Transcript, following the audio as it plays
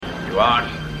You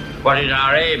ask, what is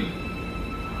our aim?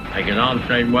 I can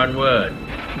answer in one word: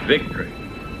 victory.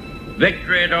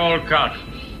 Victory at all costs.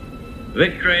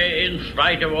 Victory in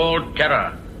spite of all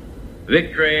terror.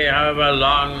 Victory however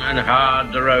long and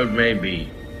hard the road may be.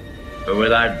 For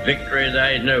without victory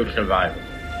there is no survival.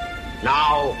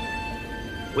 Now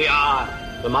we are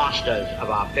the masters of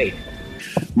our fate.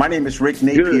 My name is Rick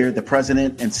Napier, the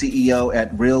president and CEO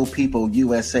at Real People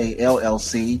USA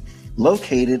LLC,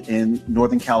 located in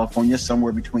Northern California,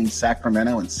 somewhere between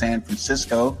Sacramento and San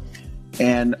Francisco.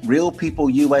 And Real People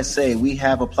USA, we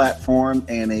have a platform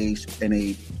and a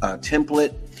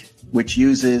template which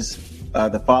uses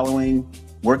the following: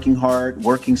 working hard,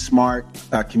 working smart,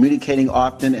 communicating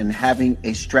often, and having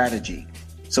a strategy.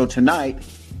 So tonight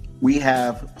we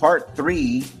have part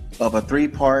 3 of a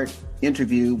 3-part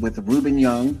interview with Rubin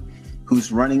Young,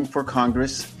 who's running for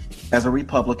Congress as a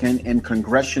Republican in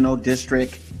Congressional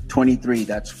District 23.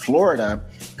 That's Florida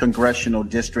Congressional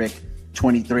District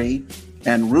 23.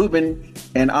 And Rubin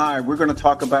and we're going to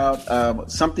talk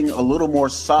about something a little more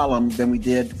solemn than we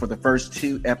did for the first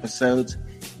 2 episodes,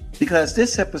 because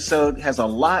this episode has a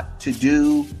lot to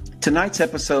do. Tonight's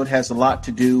episode has a lot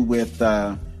to do with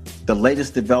the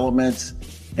latest developments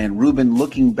and Rubin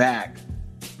looking back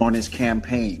on his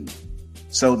campaign.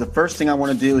 So the first thing I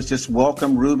want to do is just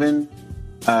welcome Rubin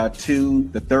to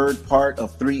the 3rd part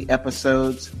of 3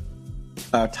 episodes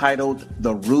titled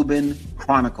The Rubin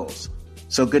Chronicles.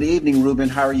 So good evening, Rubin.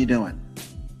 How are you doing?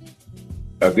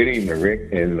 Good evening,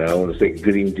 Rick. And I want to say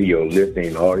good evening to your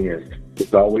listening audience.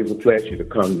 It's always a pleasure to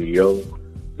come to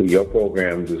your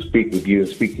program to speak with you and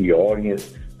speak to your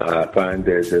audience. I find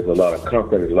there's a lot of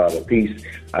comfort, there's a lot of peace.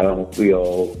 I don't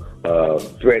feel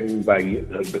threatened by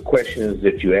the questions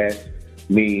that you ask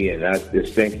me, and I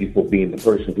just thank you for being the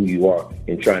person who you are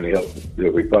in trying to help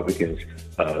the Republicans,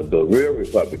 the real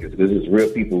Republicans. This is Real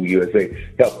People USA.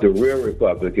 Help the real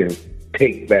Republicans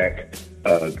take back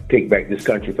this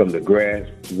country from the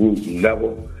grassroots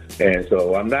level. And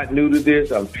so I'm not new to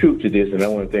this. I'm true to this, and I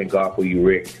want to thank God for you,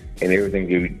 Rick, and everything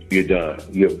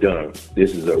you have done.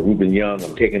 This is a Rubin Young.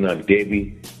 I'm taking on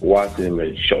Debbie Watson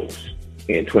and Schultz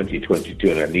in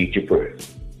 2022, and I need your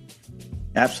prayers.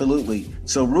 Absolutely.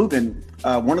 So, Rubin,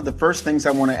 one of the first things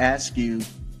I want to ask you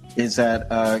is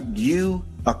that you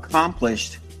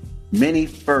accomplished many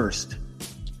firsts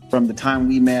from the time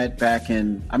we met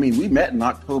we met in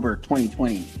October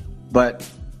 2020, but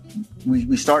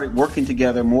we started working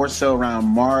together more so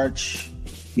around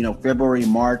February,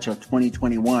 March of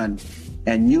 2021,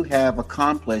 and you have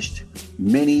accomplished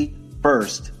many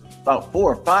firsts, about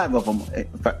 4 or 5 of them,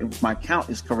 if my count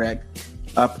is correct.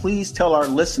 Please tell our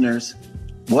listeners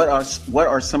what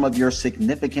are some of your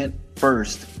significant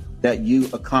firsts that you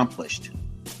accomplished.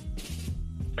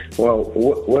 Well,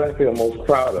 what I feel most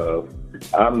proud of,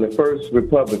 I'm the first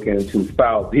Republican to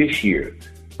file this year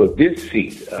for this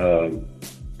seat.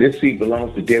 This seat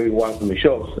belongs to Debbie Watson and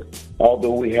Schultz.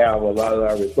 Although we have a lot of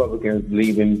our Republicans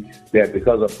believing that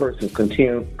because a person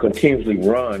continuously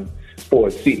run for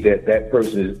a seat, that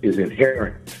person is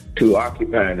inherent to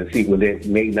occupying the seat, when that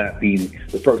may not be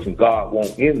the person God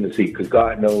wants in the seat, because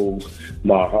God knows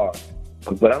my heart.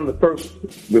 But I'm the first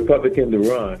Republican to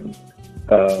run,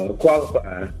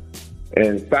 qualify,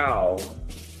 and file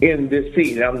in this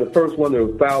seat. And I'm the first one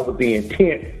to file with the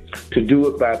intent to do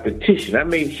it by petition. I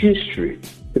made history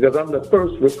because I'm the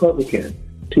first Republican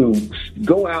to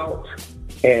go out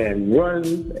and run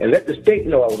and let the state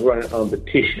know I was running on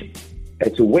petition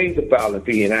and to waive the filing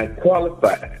fee, and I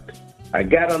qualified. I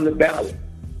got on the ballot.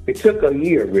 It took a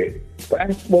year, Rick, but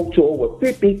I spoke to over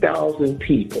 50,000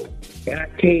 people, and I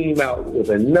came out with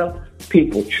enough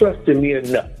people trusting me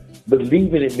enough,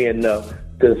 believing in me enough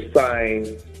to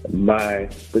sign my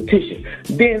petition.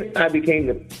 Then I became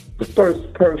the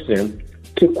first person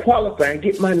to qualify and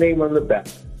get my name on the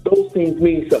ballot. Those things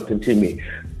mean something to me.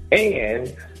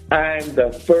 And I'm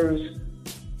the first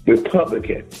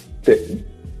Republican to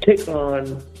take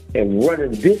on and run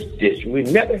in this district. We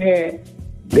never had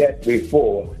that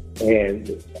before.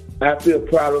 And I feel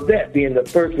proud of that, being the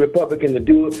first Republican to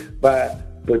do it by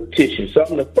petition. So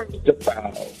I'm the first to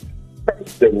file,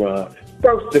 first to run,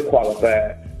 first to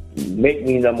qualify, make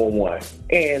me number 1.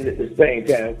 And at the same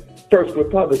time, first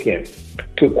Republican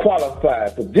to qualify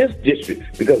for this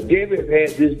district, because Debbie has had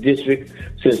this district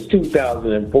since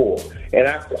 2004. And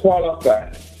I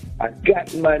qualified. I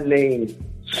got my name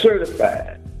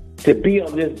certified to be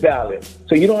on this ballot.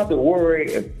 So you don't have to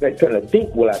worry and trying to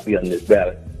think, will I be on this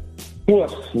ballot?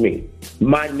 Trust me,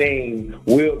 my name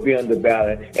will be on the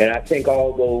ballot. And I thank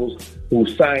all those who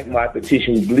signed my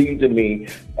petition, believed in me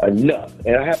enough.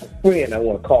 And I have a friend I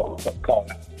want to call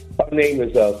out. Her name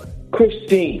is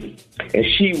Christine, and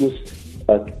she was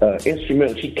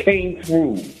instrumental. She came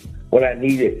through when I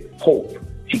needed hope.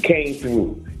 She came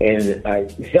through and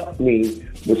helped me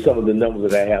with some of the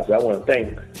numbers that I have. So I want to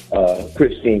thank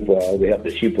Christine for all the help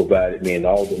that she provided me and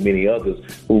all the many others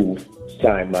who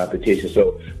signed my petition.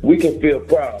 So we can feel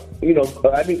proud. You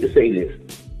know, I need to say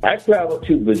this. I traveled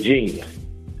to Virginia,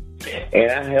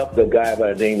 and I helped a guy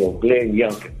by the name of Glenn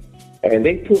Youngkin. And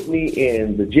they put me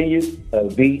in Virginia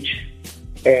Beach,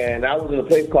 and I was in a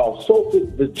place called Suffolk,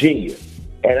 Virginia.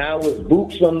 And I was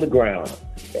boots on the ground.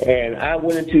 And I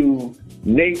went into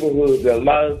neighborhoods that a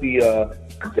lot of the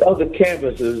other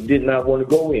canvassers did not want to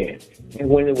go in. And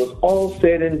when it was all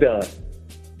said and done,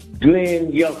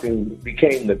 Glenn Youngkin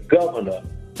became the governor,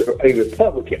 a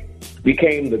Republican,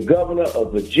 became the governor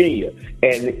of Virginia.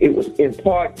 And it was in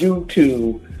part due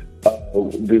to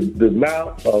the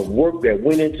amount of work that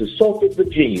went into Suffolk,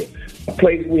 Virginia, a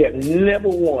place we had never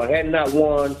won, had not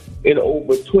won in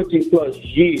over 20 plus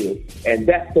years. And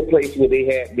that's the place where they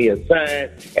had me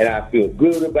assigned, and I feel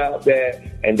good about that.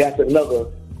 And that's another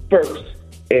first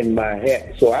in my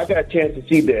hat. So I got a chance to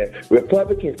see that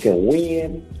Republicans can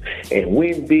win and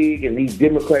win big in these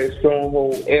Democratic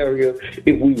stronghold areas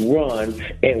if we run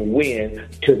and win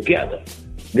together.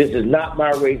 This is not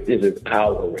my race, this is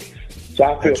our race. So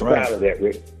I feel proud of that,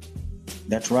 Rick.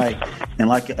 That's right. And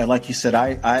like you said,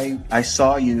 I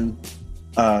saw you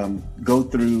go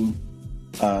through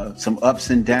some ups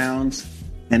and downs,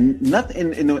 and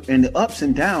nothing in the ups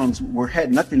and downs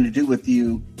had nothing to do with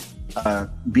you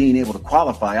being able to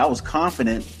qualify. I was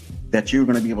confident that you were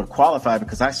going to be able to qualify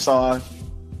because I saw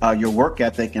your work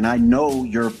ethic, and I know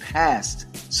your past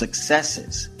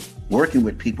successes, working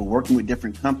with people, working with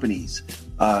different companies,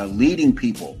 leading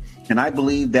people. And I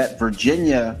believe that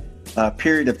Virginia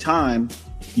period of time,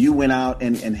 you went out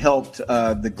and helped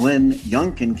the Glenn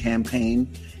Youngkin campaign,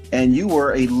 and you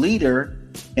were a leader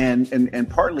and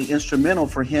partly instrumental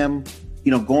for him,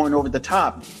 going over the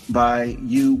top by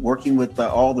you working with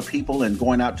all the people and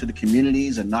going out to the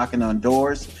communities and knocking on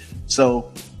doors. So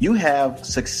you have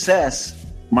success,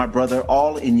 my brother,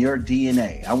 all in your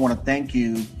DNA. I want to thank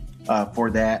you for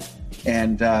that.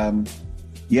 And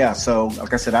so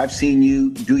like I said, I've seen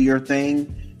you do your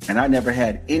thing, and I never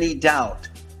had any doubt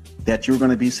that you're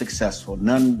going to be successful,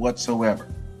 none whatsoever.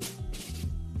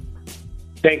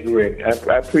 Thank you, Rick.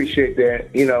 I appreciate that.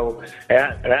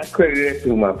 And I credit it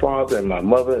to my father and my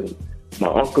mother and my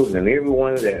uncles and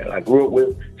everyone that I grew up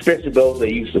with, especially those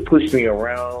that used to push me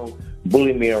around,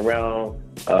 bully me around.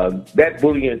 That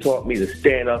bullying taught me to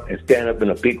stand up in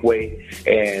a big way.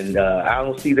 And I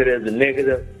don't see that as a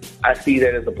negative. I see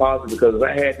that as a positive, because if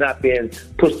I had not been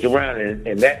pushed around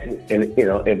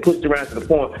and pushed around to the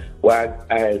point where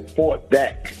I had fought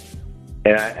back.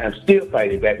 And I'm still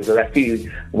fighting back because I see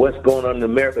what's going on in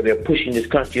America. They're pushing this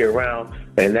country around,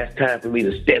 and that's time for me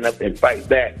to stand up and fight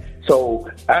back. So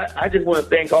I just want to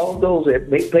thank all those that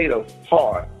played a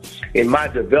part in my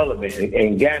development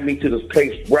and got me to this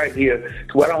place right here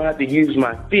to where I don't have to use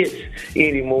my fists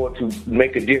anymore to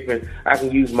make a difference. I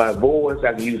can use my voice,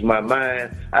 I can use my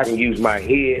mind, I can use my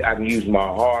head, I can use my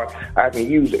heart, I can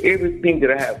use everything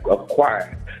that I have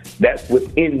acquired that's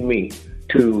within me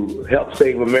to help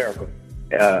save America.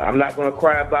 I'm not going to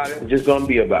cry about it. I'm just going to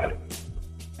be about it.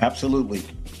 Absolutely.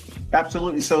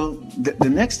 Absolutely. So the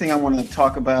next thing I want to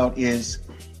talk about is,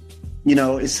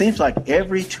 it seems like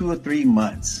every 2 or 3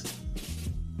 months,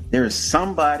 there is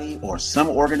somebody or some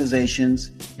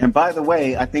organizations. And by the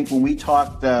way, I think when we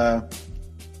talked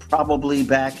probably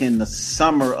back in the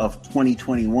summer of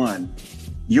 2021,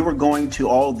 you were going to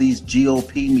all these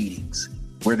GOP meetings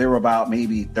where there were about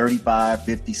maybe 35,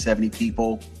 50, 70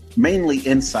 people, mainly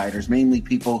insiders, mainly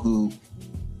people who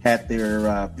had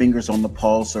their fingers on the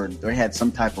pulse or they had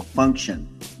some type of function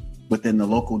within the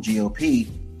local GOP.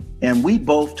 And we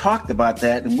both talked about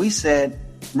that, and we said,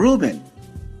 Rubin,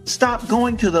 stop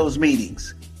going to those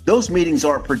meetings. Those meetings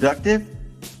aren't productive.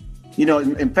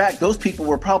 In fact, those people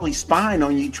were probably spying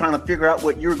on you, trying to figure out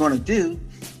what you're going to do.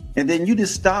 And then you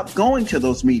just stop going to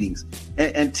those meetings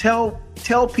and tell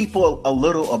people a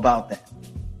little about that.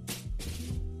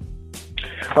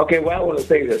 Okay, well, I want to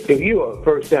say this. If you're a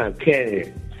first-time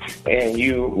candidate and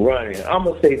you running, I'm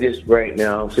going to say this right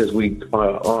now, since we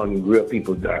are on Real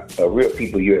People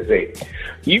USA.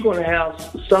 You're going to have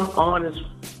some honest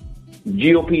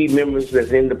GOP members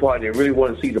that's in the party that really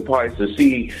want to see the party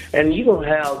succeed, and you're going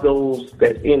to have those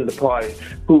that's in the party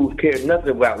who care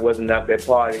nothing about whether or not that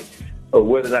party or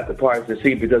whether or not the party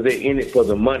succeed, because they're in it for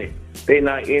the money. They're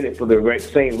not in it for the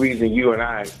same reason you and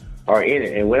I are in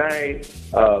it. And when I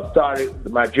started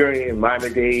my journey in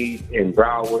Miami-Dade and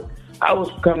Broward, I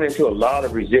was coming into a lot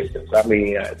of resistance. I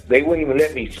mean, they wouldn't even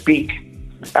let me speak.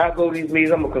 I go to these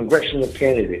meetings. I'm a congressional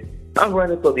candidate. I'm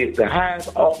running for the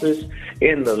highest office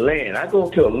in the land. I go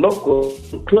to a local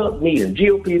club meeting,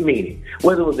 GOP meeting,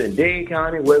 whether it was in Dade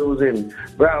County, whether it was in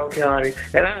Broward County.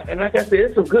 And like I said,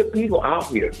 there's some good people out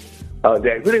here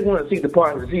that really want to see the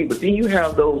party to see. But then you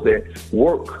have those that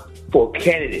work for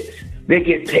candidates. They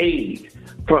get paid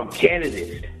from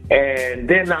candidates. And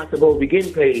they're not supposed to be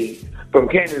getting paid from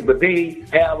candidates, but they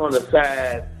have on the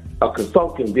side a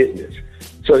consulting business.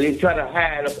 So they try to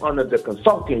hide up under the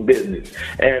consulting business,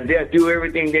 and they'll do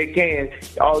everything they can.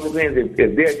 All depends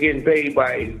if they're getting paid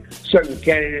by a certain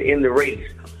candidate in the race.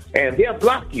 And they'll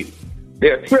block you.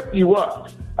 They'll trip you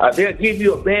up. They'll give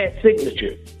you a bad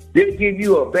signature. They'll give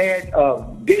you a bad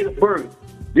date of birth.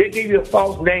 They'll give you a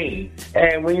false name.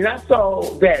 And when I saw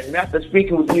that, and after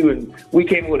speaking with you, and we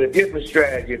came with a different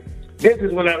strategy, this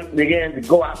is when I began to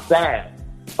go outside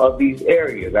of these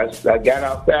areas. I got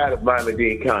outside of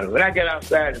Miami-Dade County. When I got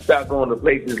outside and started going to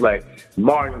places like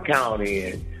Martin County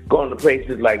and going to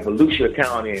places like Volusia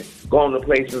County and going to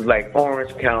places like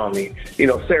Orange County,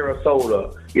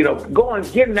 Sarasota,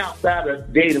 getting outside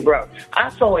of Dade and Broward, I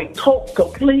saw a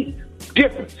complete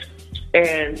difference.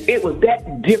 And it was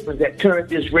that difference that turned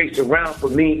this race around for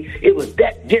me. It was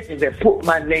that difference that put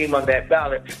my name on that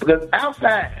ballot. Because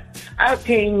outside, I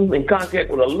came in contact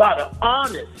with a lot of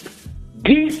honest,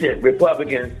 decent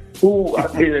Republicans who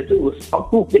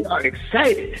are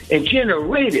excited and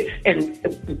generated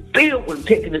and filled with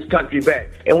taking this country back.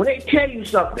 And when they tell you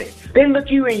something, they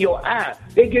look you in your eye.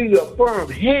 They give you a firm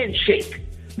handshake.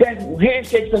 That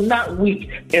handshakes are not weak,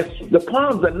 and the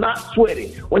palms are not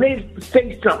sweaty. When they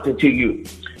say something to you,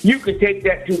 you can take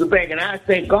that to the bank. And I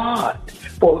thank God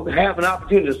for having an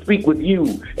opportunity to speak with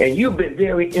you, and you've been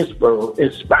very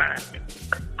inspiring.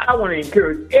 I want to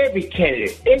encourage every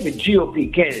candidate, every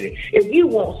GOP candidate, if you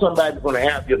want somebody that's going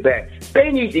to have your back,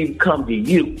 they need to come to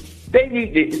you. They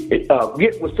need to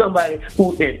get with somebody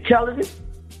who's intelligent,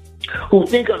 who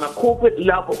think on a corporate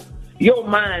level. Your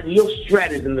mind, your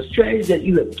strategy, and the strategy that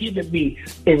you have given me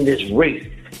in this race,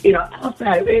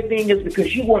 outside of everything is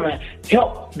because you want to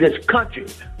help this country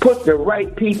put the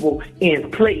right people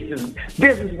in place. And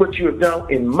this is what you have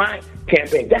done in my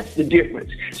campaign. That's the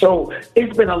difference. So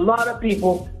it's been a lot of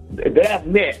people that I've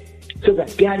met since I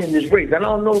got in this race. I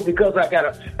don't know because I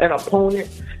got an opponent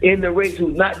in the race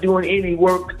who's not doing any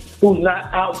work, who's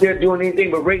not out there doing anything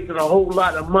but raising a whole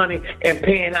lot of money and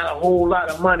paying out a whole lot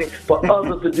of money for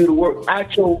others to do the work. I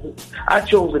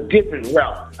chose a different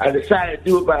route. I decided to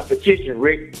do it by petition,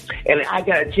 Rick, and I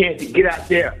got a chance to get out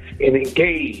there and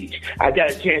engage. I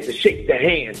got a chance to shake the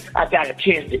hands. I got a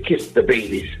chance to kiss the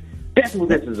babies. That's what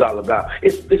this is all about.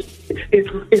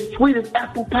 It's sweet as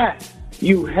apple pie.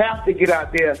 You have to get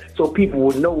out there so people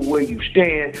will know where you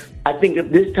stand. I think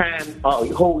at this time,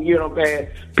 whole year don't pass,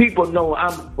 people know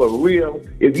I'm for real.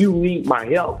 If you need my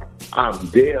help, I'm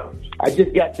there. I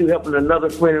just got through helping another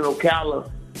friend in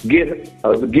Carla get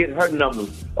her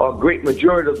numbers, or a great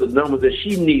majority of the numbers that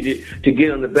she needed to get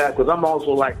on the back. Because I'm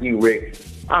also like you, Rick.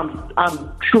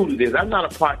 I'm true to this. I'm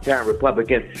not a part-time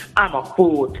Republican. I'm a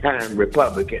full-time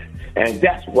Republican. And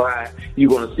that's why you're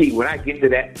going to see when I get to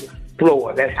that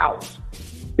floor, that house,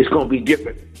 it's going to be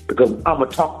different because I'm going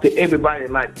to talk to everybody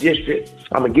in my district.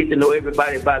 I'm going to get to know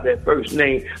everybody by their first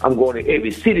name. I'm going to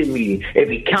every city meeting,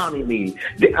 every county meeting.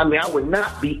 I mean, I would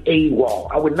not be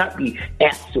AWOL. I would not be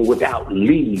absent without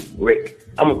leave, Rick.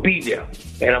 I'm going to be there,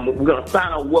 and we're going to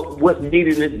find out what's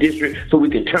needed in this district so we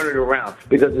can turn it around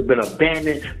because it's been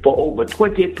abandoned for over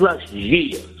 20-plus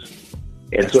years.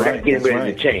 And that's so that's getting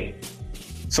ready to change.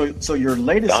 So your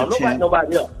latest attempt...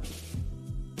 Nobody else.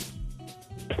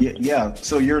 Yeah.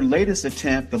 So your latest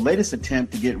attempt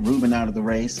to get Rubin out of the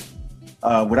race,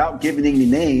 without giving any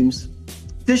names,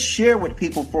 just share with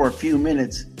people for a few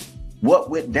minutes what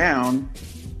went down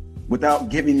without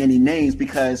giving any names,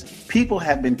 because people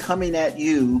have been coming at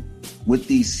you with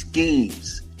these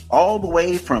schemes all the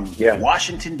way from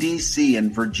Washington, D.C.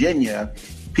 and Virginia.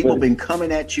 People have been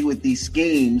coming at you with these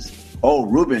schemes. Oh,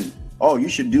 Rubin, oh, you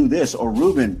should do this. Or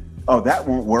Rubin, oh, that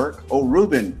won't work. Oh,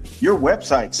 Rubin, your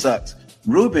website sucks.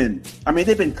 Rubin, I mean,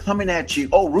 they've been coming at you.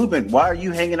 Oh, Rubin, why are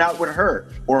you hanging out with her?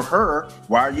 Or her,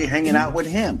 why are you hanging out with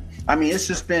him? I mean, it's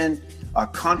just been a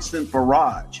constant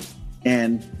barrage.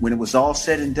 And when it was all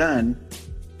said and done,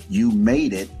 you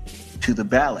made it to the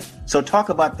ballot. So talk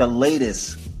about the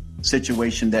latest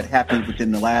situation that happened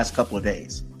within the last couple of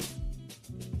days.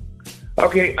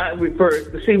 Okay,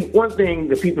 see, one thing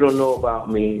that people don't know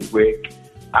about me, Rick,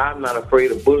 I'm not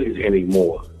afraid of bullies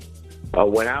anymore.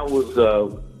 When I was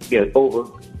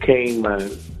overcame my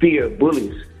fear of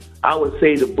bullies, I would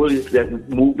say the bullies that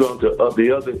moved on to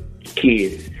the other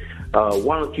kids,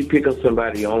 why don't you pick up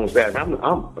somebody your own size? I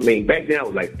mean, back then I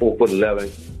was like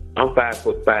 4'11". I'm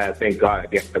 5'5". Thank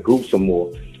God I grew some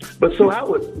more. But so I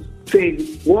would say,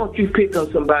 why don't you pick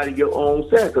up somebody your own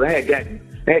size? Because I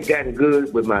had gotten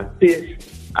good with my fist.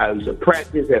 I used to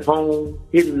practice at home,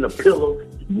 hitting the pillow,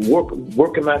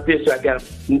 working my fist so I got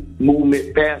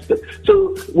movement faster.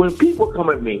 So when people come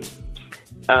at me,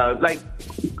 like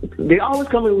they always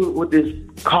come in with this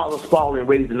Carla, Spalding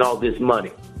raising all this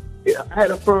money. I had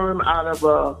a firm out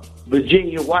of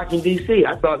Virginia, Washington, D.C.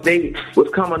 I thought they was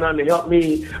coming on to help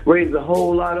me raise a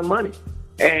whole lot of money.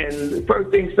 And the first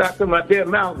thing started coming out their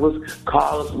mouth was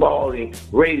Carla Spalding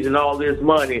raising all this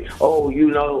money. Oh,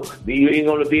 you know, you ain't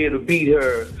going to be able to beat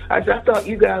her. I said, I thought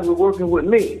you guys were working with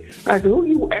me. I said, who are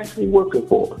you actually working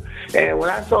for? And when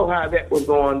I saw how that was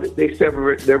going, they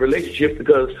separated their relationship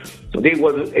because they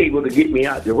wasn't able to get me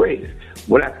out the race.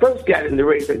 When I first got in the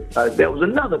race, there was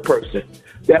another person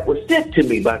that was sent to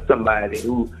me by somebody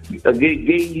who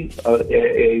gave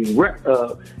a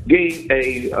record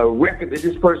that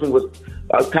this person was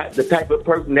the type of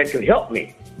person that could help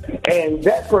me. And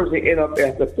that person ended up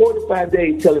after 45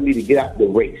 days telling me to get out the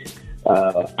race.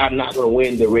 I'm not going to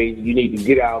win the race. You need to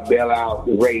get out, bail out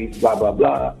the race, blah, blah,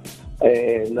 blah.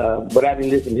 And but I didn't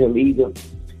listen to him either.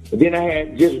 But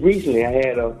then just recently, I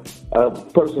had a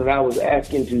person I was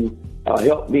asking to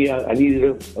help me. I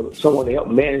needed someone to help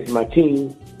manage my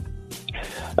team.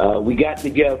 We got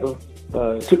together,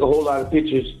 took a whole lot of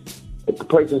pictures. The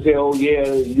person said, oh,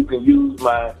 yeah, you can use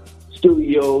my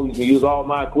studio, you can use all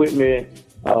my equipment.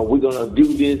 We're going to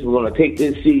do this. We're going to take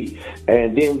this seat.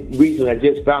 And then recently I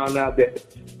just found out that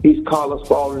he's Carla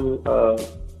Spalding,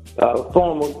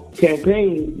 former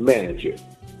campaign manager.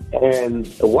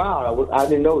 And wow, I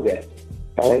didn't know that.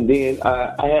 And then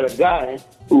I had a guy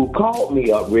who called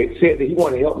me up, Rick, said that he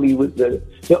wanted to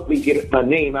help me get my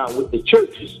name out with the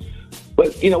churches.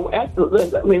 But, you know, I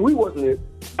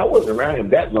wasn't around him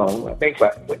that long. I think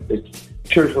I went to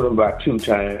church with him about 2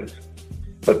 times.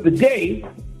 But the day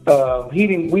we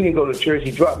didn't go to church,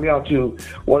 he dropped me off to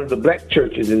one of the black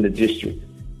churches in the district.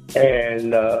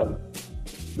 And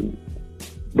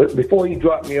but before he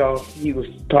dropped me off, he was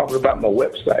talking about my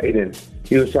website, and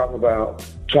he was talking about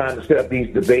trying to set up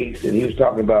these debates, and he was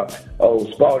talking about, oh,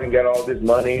 Spalding got all this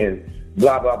money and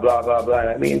blah, blah, blah, blah, blah.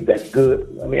 I mean, that's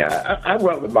good. I mean, I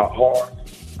run with my heart.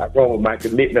 I run with my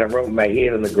commitment. I run with my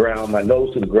head on the ground, my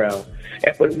nose to the ground.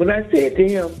 But when I said to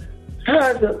him,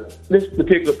 how is this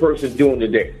particular person doing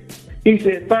today? He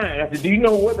said, fine. I said, do you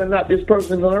know whether or not this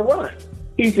person's going to run?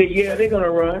 He said, yeah, they're going to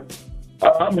run.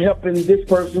 I'm helping this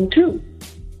person too.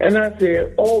 And I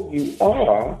said, oh, you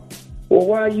are? Well,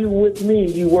 why are you with me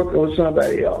and you working with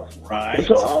somebody else? Right. And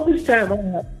so all this time,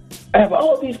 I have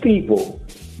all these people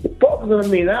focusing on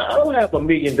me. Now, I don't have $1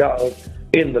 million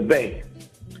in the bank,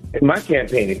 in my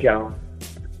campaign account.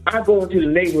 I go into the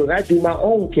neighborhood, I do my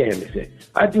own canvassing.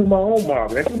 I do my own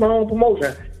marketing. I do my own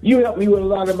promotion. You help me with a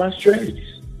lot of my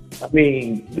strategies. I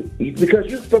mean, because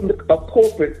you're from a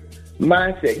corporate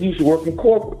mindset. You used to work in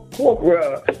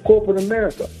corporate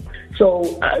America.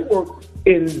 So I work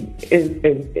in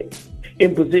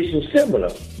positions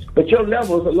similar, but your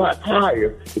level is a lot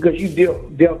higher because you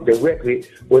dealt directly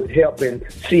with helping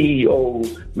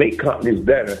CEOs make companies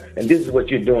better. And this is what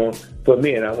you're doing for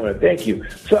me, and I want to thank you.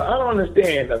 So I don't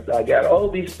understand. I got all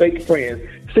these fake friends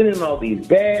sending all these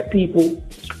bad people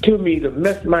to me to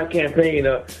mess my campaign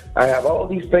up. I have all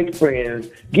these fake friends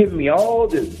giving me all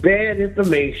this bad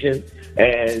information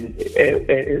and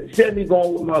instead of me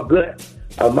going with my gut,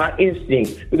 my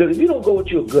instinct. Because if you don't go with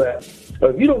your gut, or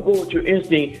if you don't go with your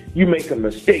instinct, you make a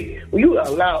mistake. When you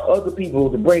allow other people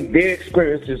to bring their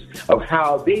experiences of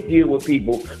how they deal with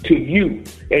people to you,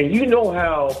 and you know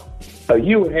how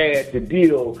you had to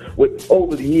deal with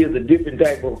over the years a different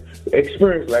type of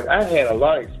experience. Like I had a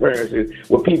lot of experiences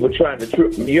with people trying to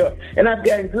trip me up, and I've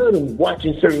gotten good at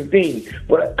watching certain things,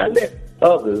 but I let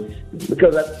others,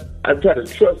 because I try to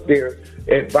trust their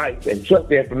advice and trust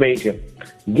their information,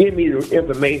 give me the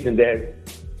information that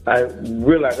I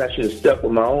realized I should have stuck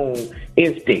with my own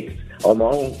instincts or my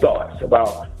own thoughts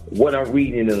about what I'm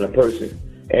reading in a person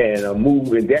and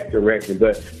move in that direction.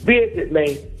 But be it as it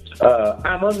may,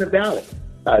 I'm on the ballot.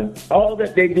 All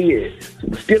that they did,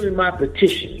 stealing my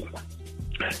petition,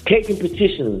 taking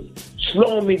petitions,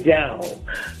 slowing me down,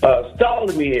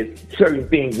 stalling me in certain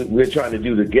things that we're trying to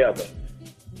do together.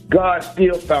 God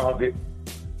still found it,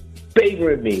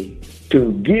 favoring me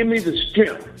to give me the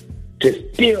strength to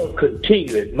still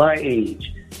continue at my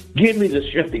age. Give me the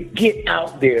strength to get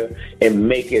out there and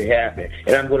make it happen.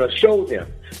 And I'm going to show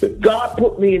them that God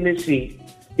put me in this seat.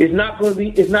 It's not going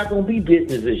to be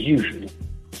business as usual.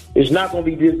 It's not going to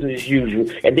be business as usual,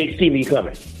 and they see me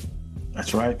coming.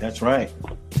 That's right. That's right.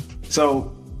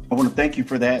 So I want to thank you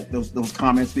for that, those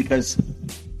comments, because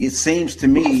it seems to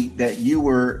me that you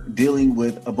were dealing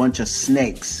with a bunch of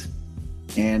snakes,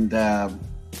 and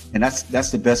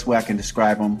that's the best way I can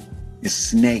describe them, is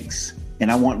snakes. And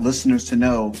I want listeners to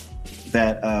know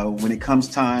that when it comes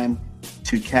time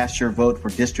to cast your vote for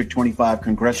District 25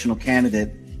 congressional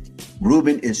candidate,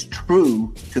 Rubin is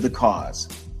true to the cause.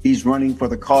 He's running for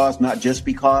the cause, not just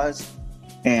because.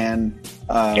 And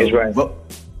that's right. Go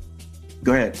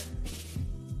ahead.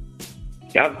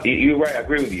 You're right. I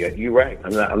agree with you. You're right.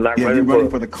 I'm not running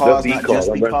for the cause, not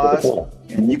just because. Cause.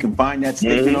 And you can find that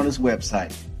statement on his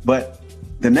website. But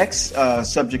the next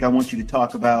subject I want you to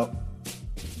talk about,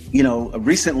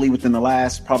 recently within the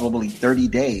last probably 30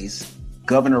 days,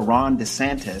 Governor Ron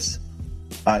DeSantis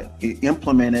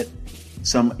implemented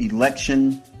some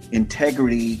election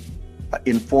integrity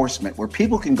enforcement where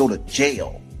people can go to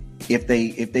jail if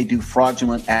they do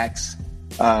fraudulent acts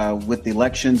with the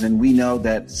elections. And we know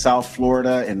that South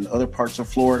Florida and other parts of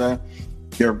Florida,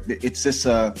 it's just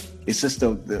the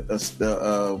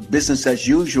business as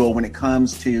usual when it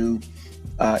comes to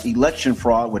election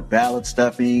fraud with ballot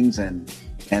stuffings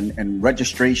and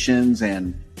registrations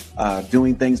and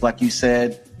doing things like you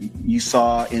said you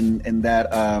saw in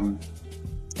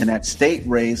that state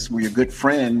race where your good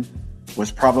friend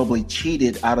was probably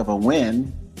cheated out of a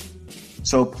win.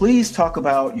 So please talk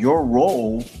about your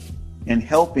role in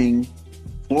helping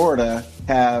Florida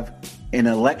have an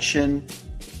election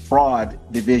fraud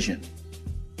division.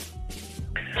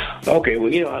 Okay,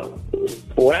 well,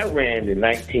 when I ran in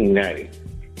 1990,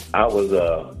 I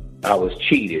was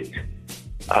cheated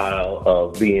out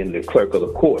of being the clerk of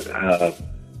the court.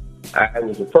 I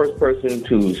was the first person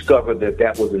to discover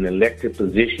that was an elected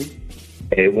position,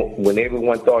 and when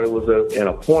everyone thought it was an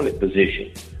appointed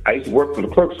position. I used to work for the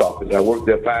clerk's office. I worked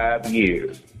there 5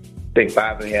 years, I think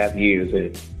 5.5 years,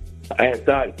 and I had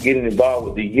started getting involved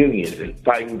with the unions and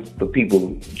fighting for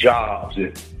people's jobs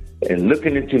and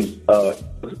looking into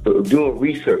doing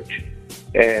research.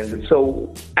 And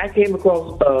so I came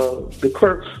across the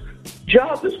clerk's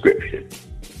job description,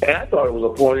 and I thought it was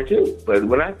appointed too. But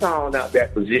when I found out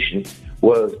that position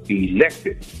was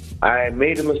elected, I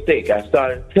made a mistake. I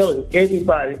started telling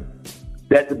everybody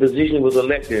that the position was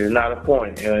elected and not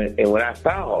appointed. And when I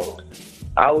filed,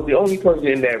 I was the only person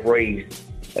in that race.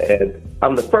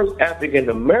 I'm the first African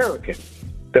American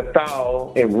to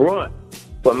file and run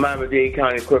for Miami-Dade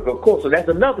County Clerk of Court. So that's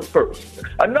another first,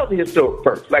 another historic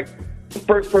first. Like the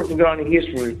first person in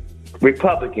history,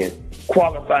 Republican,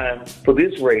 qualifying for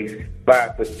this race by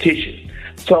petition.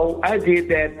 So I did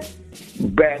that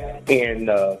back in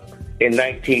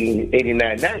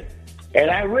 1989-90. And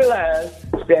I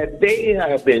realized that they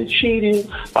have been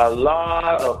cheating a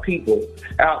lot of people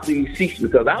out these seats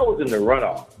because I was in the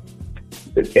runoff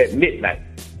at midnight.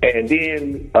 And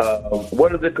then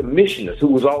one of the commissioners, who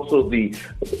was also the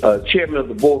chairman of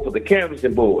the board for the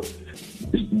canvassing board,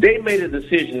 they made a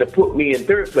decision to put me in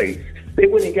third place. They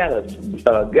went and got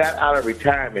out of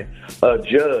retirement a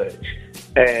judge.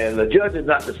 And the judge is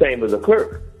not the same as a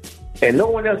clerk. And no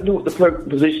one else knew what the clerk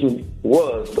position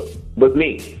was but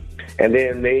me. And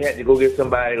then they had to go get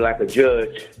somebody like a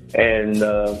judge, and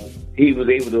he was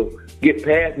able to get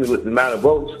past me with the amount of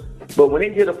votes. But when they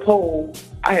did a poll,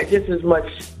 I had just as much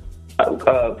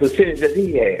percentage as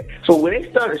he had. So when they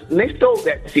stole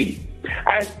that seat,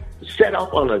 I set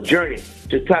off on a journey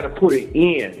to try to put an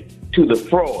end to the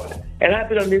fraud. And I've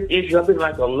been on this issue. I've been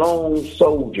like a lone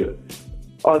soldier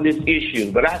on this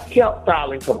issue, but I kept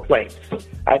filing complaints.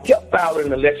 I kept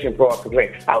filing election fraud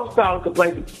complaints. I was filing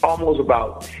complaints almost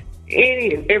about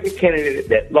any and every candidate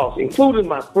that lost, including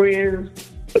my friends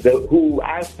who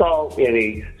I saw in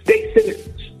a state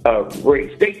senate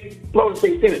race, Florida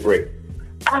State Senate race.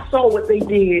 I saw what they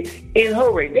did in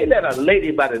her race. They let a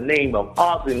lady by the name of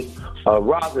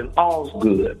Rosin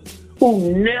Osgood,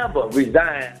 who never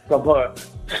resigned from her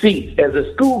seat as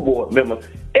a school board member.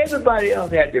 Everybody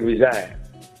else had to resign.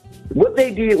 What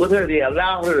they did with her, they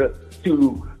allowed her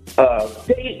to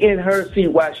stay in her seat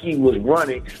while she was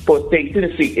running for state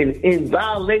senate seat in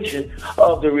violation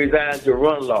of the resign to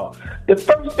run law. The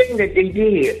first thing that they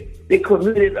did, they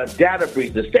committed a data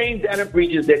breach, the same data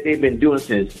breaches that they've been doing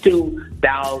since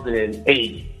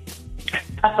 2008.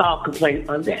 I filed a complaint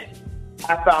on that.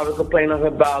 I filed a complaint on her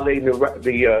violating the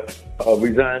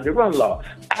resign to run law.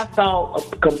 I filed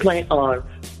a complaint on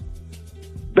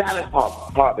ballot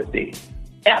harvesting,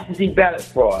 absentee ballot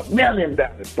fraud, mail-in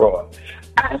ballot fraud.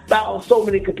 I filed so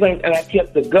many complaints, and I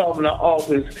kept the governor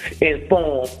office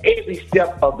informed every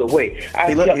step of the way.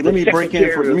 Let me break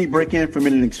in for a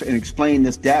minute and explain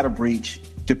this data breach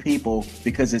to people,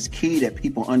 because it's key that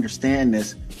people understand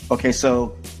this. Okay,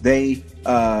 so they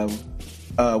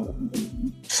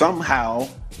somehow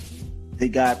they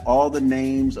got all the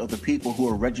names of the people who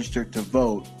are registered to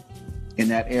vote in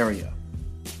that area,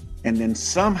 and then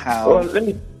somehow. Well, let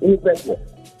me back up.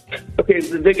 Okay,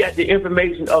 so they got the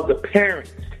information of the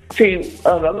parents. See,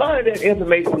 a lot of that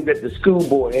information that the school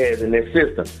board has in their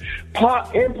system,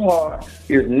 in part,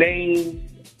 is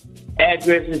names,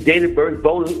 addresses, date of birth,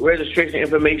 voter registration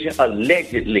information,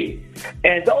 allegedly.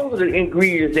 And those are the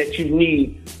ingredients that you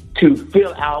need to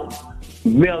fill out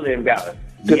mail-in ballots,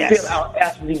 to fill out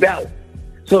absentee ballots.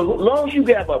 So as long as you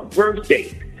have a birth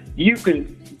date, you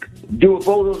can do a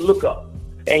voter lookup.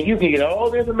 And you can get all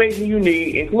the information you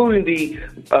need, including the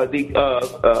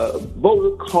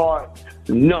voter card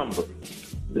number.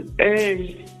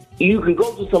 And you can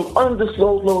go to some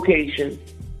undisclosed location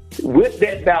with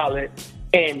that ballot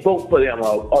and vote for them.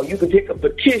 Or you can take a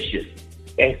petition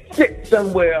and sit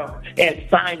somewhere and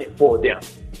sign it for them.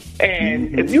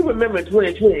 And if you remember in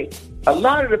 2020, a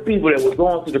lot of the people that were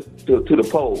going to the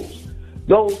polls,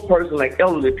 those persons like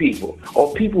elderly people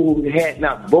or people who had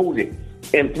not voted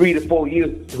in 3 to 4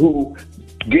 years, who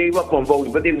gave up on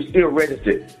voting, but they were still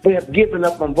registered. They have given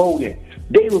up on voting.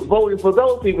 They was voting for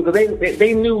those people because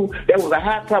they knew there was a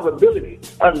high probability,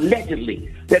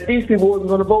 allegedly, that these people wasn't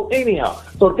going to vote anyhow.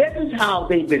 So that is how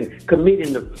they've been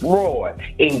committing the fraud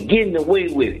and getting away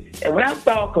with it. And when I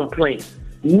file complaints,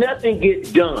 nothing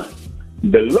gets done.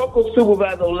 The local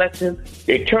supervisor election,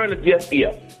 they turn a deaf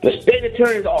ear. The state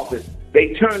attorney's office,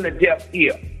 they turn a deaf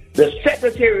ear. The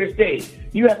Secretary of State,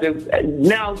 you have to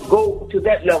now go to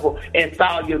that level and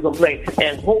file your complaint,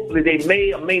 and hopefully they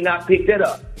may or may not pick that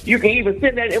up. You can even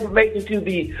send that information to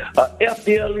the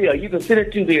FDLE, or you can send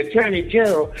it to the Attorney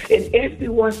General, and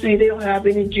everyone say they don't have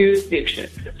any jurisdiction.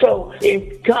 So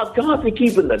in constantly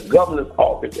keeping the governor's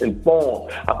office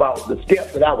informed about the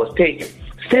steps that I was taking,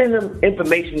 send them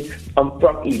information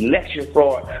from election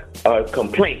fraud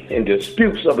complaints and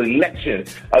disputes of election.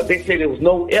 They say there was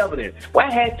no evidence. Well,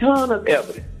 I had a ton of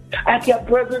evidence. I kept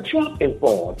President Trump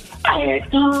informed. I had a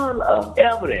ton of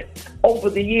evidence over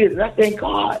the years, and I thank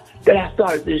God that I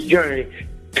started this journey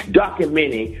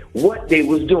documenting what they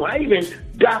was doing. I even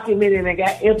documented and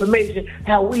got information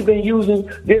how we've been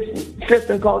using this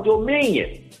system called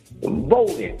Dominion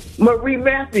voting. Marie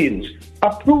Matthews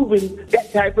approving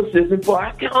that type of system for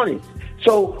our counties.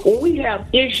 So when we have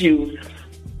issues,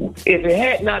 if it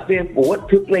had not been for what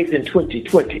took place in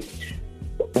 2020,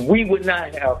 we would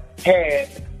not have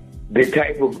had the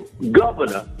type of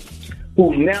governor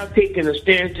who's now taking a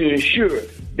stand to ensure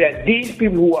that these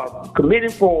people who are committing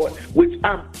fraud, which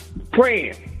I'm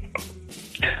praying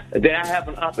that I have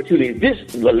an opportunity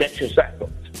this election cycle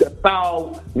to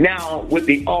file now with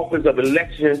the Office of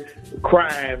Election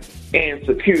Crime and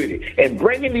Security, and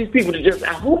bringing these people to justice.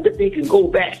 I hope that they can go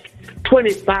back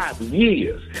 25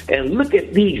 years and look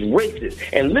at these races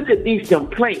and look at these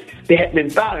complaints that have been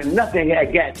filed and nothing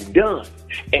had gotten done,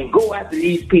 and go after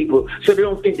these people so they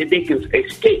don't think that they can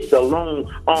escape the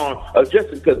long arm of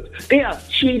justice, because they are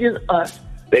cheating us.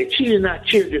 They're cheating our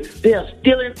children. They are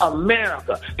stealing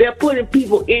America. They're putting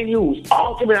people in who's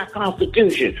altering our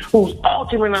Constitution, who's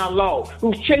altering our law,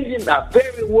 who's changing our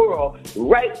very world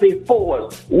right before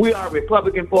us. We are a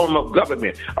Republican form of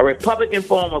government. A Republican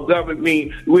form of government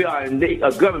means we are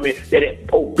a government that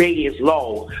obeys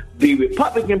laws. The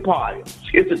Republican Party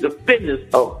is the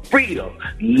defenders of freedom,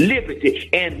 liberty,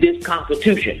 and this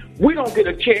Constitution. We don't get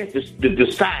a chance to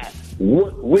decide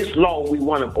which law we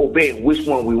want to obey and which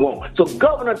one we won't. So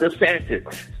Governor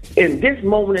DeSantis, in this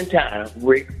moment in time,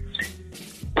 Rick,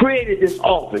 created this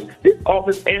office. This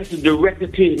office answers directly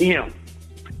to him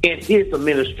in his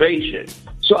administration.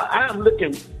 So I'm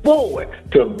looking forward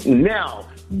to now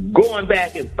going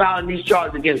back and filing these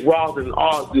charges against Ross and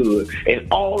Osgood and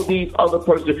all these other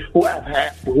persons who I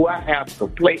have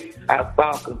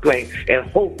filed complaints,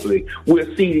 and hopefully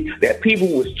we'll see that people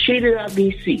who was cheated out of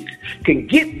these seats can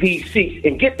get these seats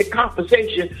and get the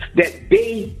compensation that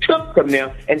they took from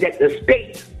them, and that the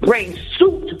state brings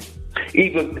suit,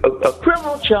 even a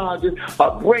criminal charges,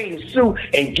 bring suit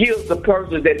and give the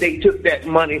person that they took that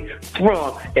money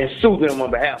from and sue them on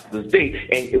behalf of the state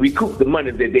and recoup the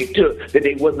money that they took, that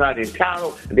they was not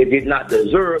entitled, they did not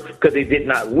deserve, because they did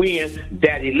not win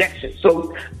that election.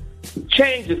 So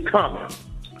change is coming.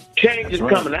 Change is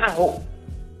coming. I hope.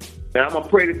 And I'm going to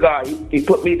pray to God he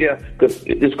put me there, because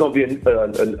it's going to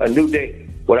be a new day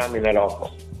when I'm in that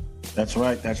office. That's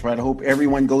right. That's right. I hope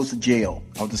everyone goes to jail.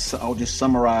 I'll just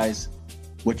summarize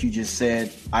what you just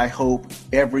said. I hope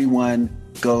everyone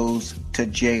goes to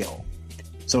jail.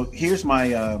 So here's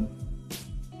my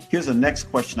here's the next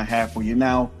question I have for you.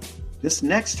 Now, this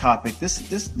next topic,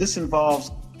 this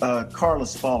involves Carla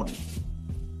Spalding,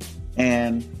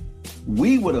 and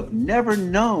we would have never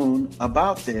known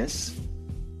about these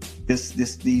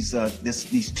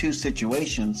two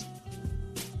situations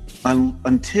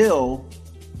until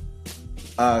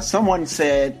someone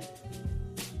said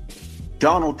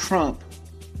Donald Trump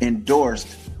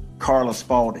endorsed Carla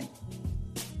Spalding.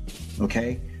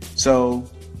 Okay, so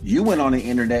you went on the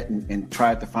internet and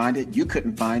tried to find it. You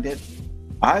couldn't find it.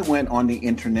 I went on the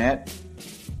internet,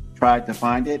 tried to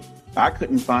find it. I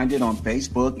couldn't find it on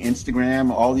Facebook,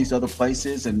 Instagram, all these other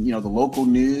places, and the local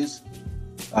news,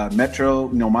 Metro,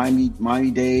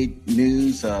 Miami-Dade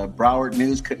news, Broward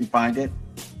news, couldn't find it.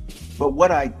 But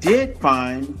what I did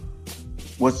find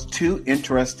was two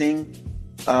interesting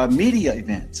media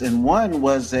events, and one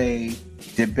was a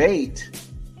debate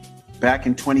back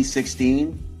in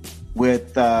 2016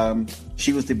 with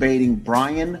she was debating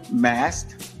Brian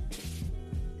Mast,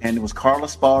 and it was Carla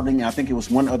Spalding. I think it was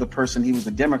one other person. He was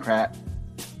a Democrat.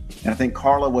 And I think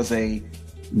Carla was a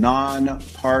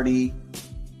non-party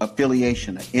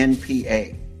affiliation, an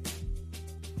NPA.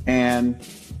 And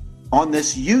on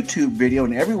this YouTube video,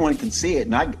 and everyone can see it,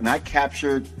 and I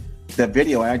captured the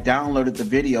video. I downloaded the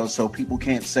video so people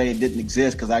can't say it didn't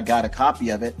exist because I got a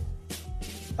copy of it.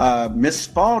 Miss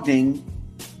Spalding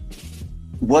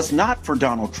was not for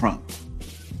Donald Trump.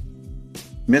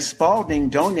 Miss Spalding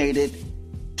donated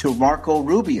to Marco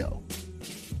Rubio.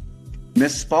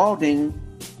 Miss Spalding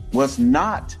was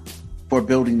not for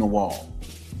building the wall.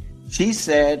 She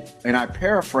said, and I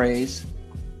paraphrase,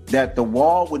 that the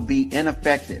wall would be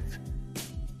ineffective.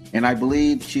 And I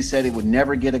believe she said it would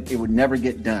never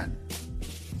get done.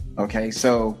 Okay,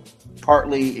 so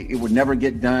partly it would never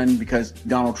get done because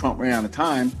Donald Trump ran out of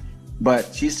time,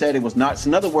 but she said it was not. So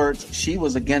in other words, she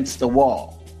was against the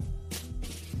wall.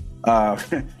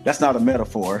 That's not a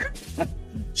metaphor.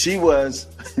 She was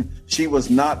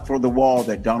not for the wall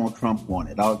that Donald Trump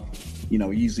wanted. I'll,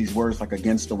 use these words like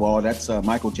against the wall. That's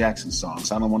Michael Jackson's song.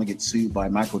 So I don't want to get sued by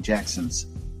Michael Jackson's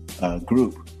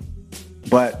group.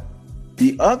 But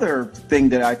the other thing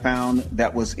that I found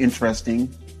that was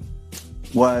interesting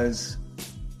was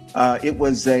it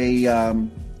was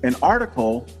an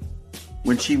article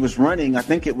when she was running. I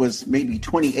think it was maybe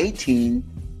 2018,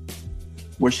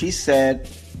 where she said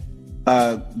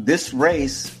this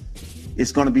race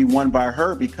is going to be won by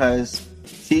her because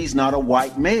she's not a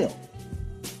white male.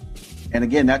 And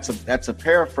again, that's a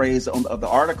paraphrase of the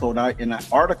article, and that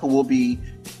article will be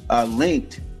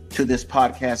linked to this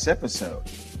podcast episode.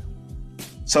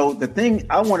 So the thing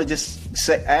I want to just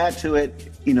add to it,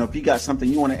 if you got something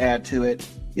you want to add to it,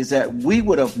 is that we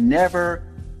would have never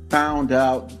found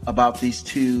out about these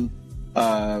two,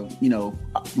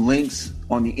 links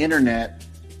on the internet,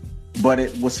 but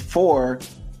it was for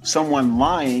someone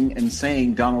lying and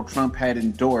saying Donald Trump had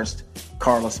endorsed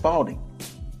Carla Spalding.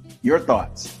 Your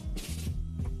thoughts?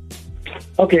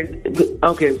 Okay.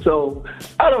 So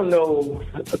I don't know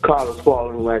Carla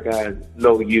Spalding like I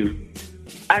know you.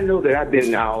 I know that I've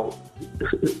been out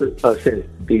since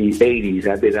the 80s.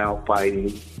 I've been out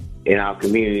fighting in our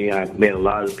community. I've met a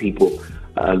lot of people.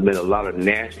 I've met a lot of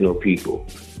national people.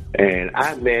 And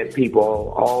I've met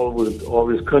people all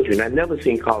over this country, and I've never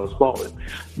seen Carla Spalding.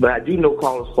 But I do know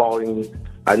Carla Spalding.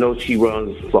 I know she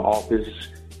runs for office.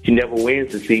 She never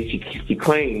wins the seat. She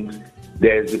claims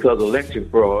that it's because of election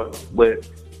fraud, but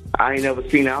I ain't never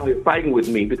seen her out here fighting with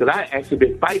me because I actually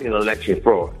been fighting election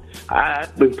fraud.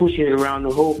 I've been pushing it around the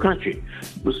whole country.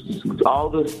 All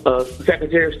the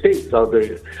Secretary of States, or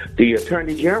the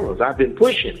Attorney Generals, I've been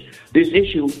pushing this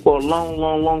issue for a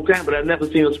long time, but I've never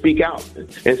seen her speak out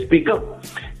and speak up.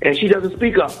 And she doesn't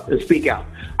speak up and speak out.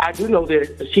 I do know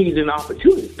that she's an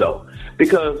opportunist, though,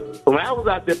 because when I was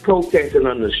out there protesting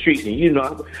on the streets, and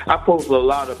I posted a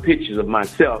lot of pictures of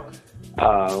myself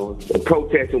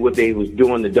protesting what they was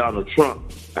doing to Donald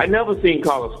Trump. I never seen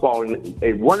Carla Spalding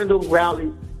at one of those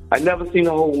rallies. I never seen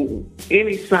her hold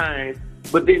any sign.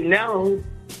 But then now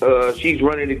she's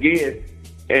running again,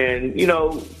 and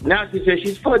now she says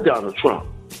she's for Donald Trump.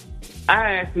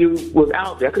 I actually was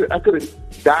out there. I could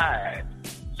have died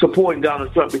supporting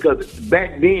Donald Trump because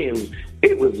back then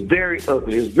it was very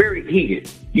ugly. It was very heated.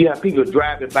 You have people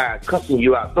driving by, cussing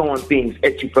you out, throwing things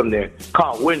at you from their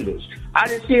car windows. I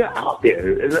didn't see her out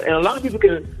there, and a lot of people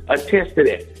can attest to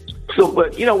that. So,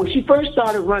 but when she first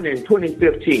started running in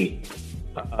 2015,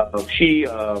 she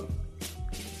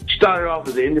started off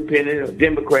as an independent, a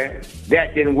Democrat.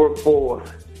 That didn't work for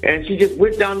her, and she just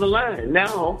went down the line.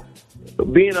 Now,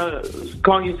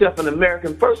 calling yourself an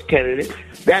American First candidate,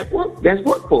 that's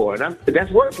work for it.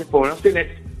 That's working for it. I'm saying that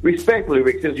respectfully,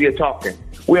 Rick, since you're talking.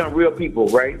 We're on Real People,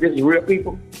 right? This is Real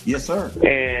People? Yes, sir.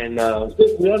 And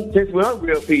since we're on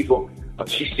Real People,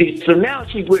 so now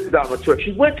she's with Donald Trump.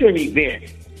 She went to an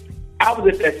event. I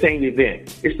was at that same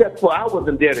event, except for I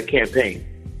wasn't there to campaign.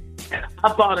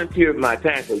 I volunteered my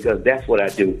time because that's what I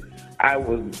do. I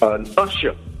was an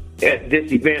usher at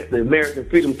this event, the American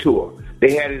Freedom Tour.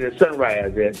 They had it at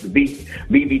Sunrise at the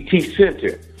BBT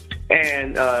Center.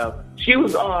 And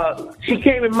she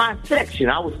came in my section.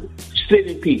 I was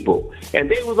sitting people,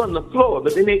 and they was on the floor,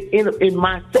 but then they ended up in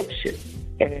my section.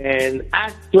 And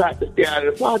I tried to stay out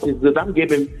of the politics because I'm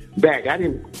giving back. I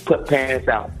didn't pass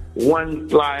out one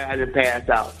flyer. I didn't pass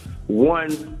out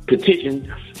one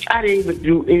petition. I didn't even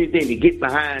do anything to get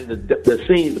behind the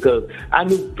scenes because I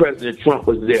knew President Trump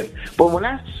was there. But when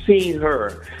I seen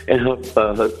her and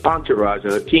her entourage,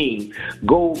 her team,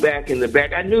 go back in the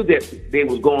back, I knew that they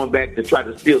was going back to try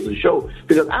to steal the show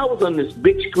because I was on this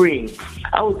big screen.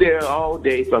 I was there all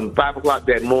day from 5 o'clock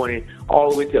that morning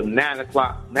all the way till 9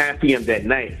 p.m. that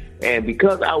night. And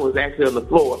because I was actually on the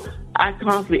floor, I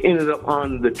constantly ended up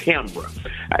on the camera.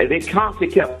 They constantly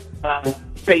kept my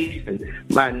face and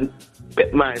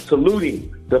my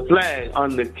saluting the flag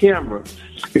on the camera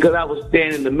because I was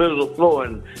standing in the middle of the floor,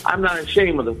 and I'm not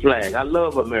ashamed of the flag. I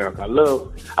love America. I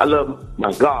love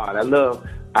my God. I love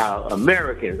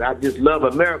Americans. I just love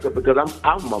America because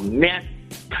I'm a natural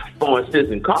born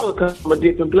citizen. Carla comes from a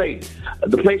different place.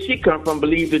 The place she comes from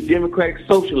believes in democratic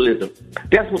socialism.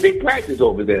 That's what they practice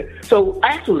over there. So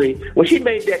actually, when she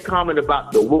made that comment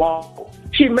about the wall,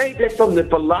 she made that from the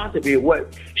philosophy of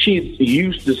what she's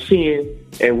used to seeing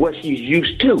and what she's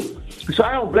used to. So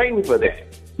I don't blame her for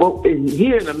that. But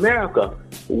here in America,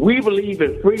 we believe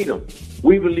in freedom.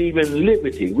 We believe in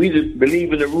liberty. We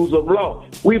believe in the rules of law.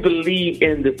 We believe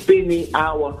in defending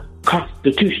our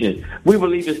Constitution. We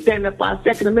believe in standing up for our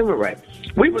Second Amendment rights.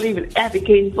 We believe in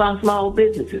advocating for our small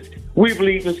businesses. We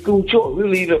believe in school choice. We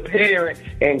believe a parent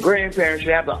and grandparents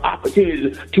should have the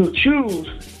opportunity to choose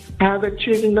how their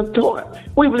children are taught.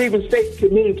 We believe in safe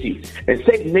communities and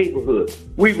safe neighborhoods.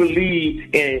 We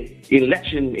believe in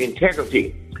election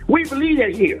integrity. We believe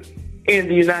that here in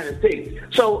the United States.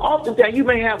 So oftentimes you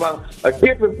may have a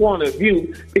different point of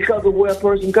view because of where a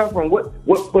person comes from,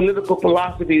 what political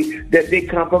philosophy that they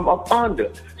come from up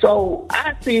under. So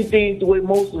I see things the way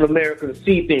most of Americans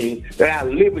see things, that our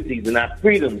liberties and our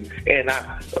freedoms and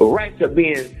our rights are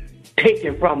being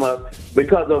taken from us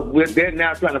because of they're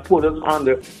now trying to put us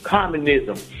under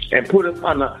communism and put us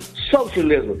under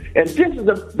socialism. And this is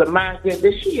the mindset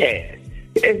that she has.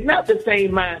 It's not the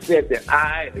same mindset that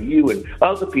I, you, and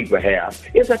other people have.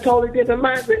 It's a totally different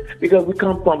mindset because we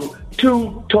come from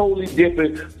two totally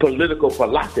different political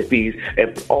philosophies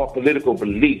or political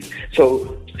beliefs.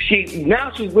 So she's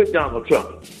with Donald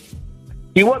Trump.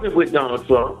 He wasn't with Donald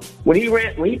Trump. When he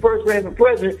first ran for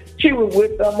president, she was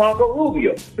with Marco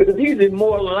Rubio because he's in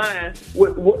more line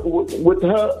with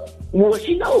her, what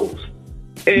she knows.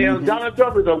 And Donald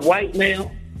Trump is a white male.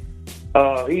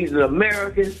 He's an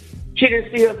American. She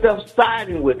didn't see herself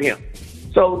siding with him.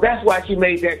 So that's why she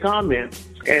made that comment.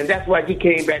 And that's why she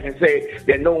came back and said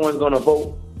that no one's going to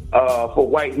vote for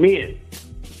white men.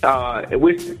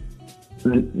 Which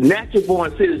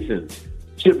natural-born citizens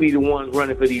should be the ones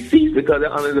running for these seats because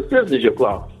they're under the citizenship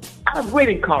clause. I've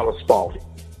read Carla Spalding.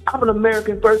 I'm an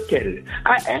American First candidate.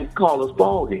 I asked Carla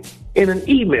Spalding in an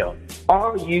email,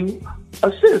 are you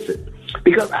a citizen?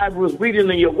 Because I was reading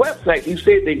on your website, you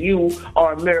said that you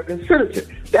are American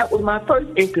citizen. That was my first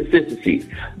inconsistency.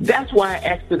 That's why I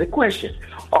asked her the question,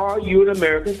 are you an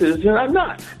American citizen or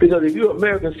not? Because if you're an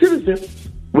American citizen,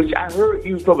 which I heard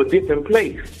you from a different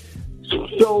place,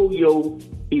 show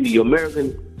either your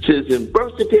American citizen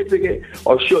birth certificate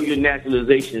or show your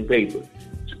naturalization paper.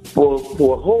 For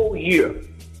a whole year,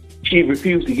 she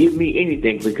refused to give me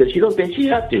anything because she don't think she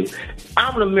has to.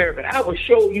 I'm an American. I will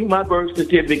show you my birth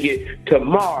certificate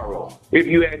tomorrow if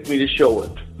you ask me to show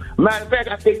it. Matter of fact,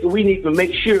 I think that we need to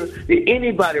make sure that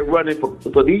anybody running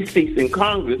for these seats in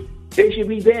Congress, they should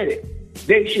be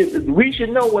vetted. We should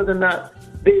know whether or not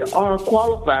they are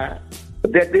qualified,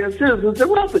 that they're citizens to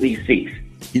run for these seats.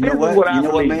 You know what? What I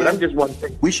believe, but I'm just one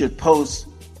thing. We should post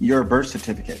your birth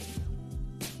certificate.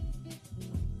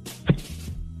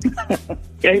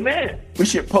 Amen. We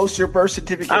should post your birth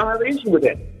certificate. I don't have an issue with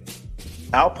that.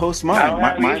 I'll post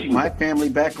mine. My family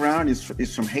background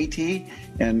is from Haiti,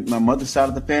 and my mother's side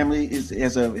of the family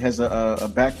has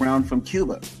a background from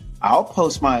Cuba. I'll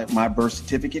post my birth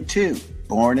certificate too.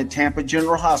 Born at Tampa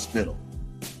General Hospital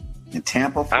in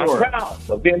Tampa, Florida. I'm proud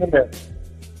of being American.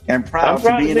 And proud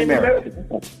to be an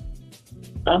American.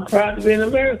 I'm proud to be an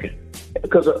American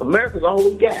because America's all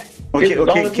we got.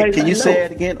 Okay. Can you say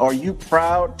it again? Are you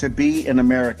proud to be an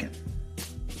American?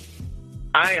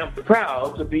 I am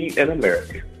proud to be an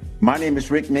American. My name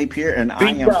is Rick Napier, and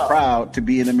I am proud to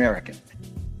be an American.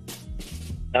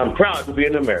 I'm proud to be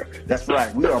an American. That's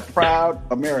right. We are proud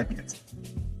Americans.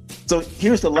 So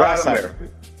here's the last item.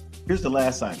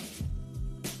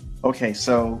 Okay,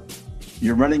 so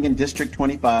you're running in District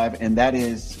 25, and that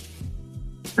is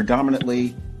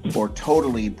predominantly or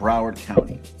totally Broward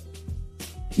County.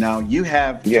 Now, you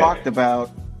have talked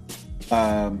about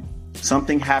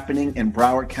something happening in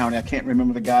Broward County. I can't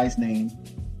remember the guy's name,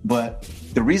 but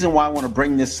the reason why I want to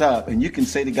bring this up, and you can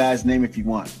say the guy's name if you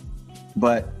want,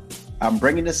 but I'm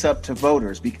bringing this up to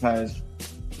voters because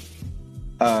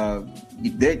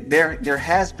there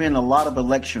has been a lot of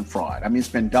election fraud. I mean, it's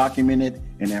been documented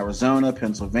in Arizona,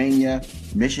 Pennsylvania,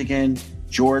 Michigan,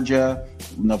 Georgia,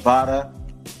 Nevada,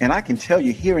 and I can tell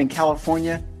you here in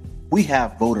California, we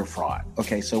have voter fraud.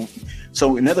 Okay, so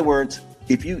in other words,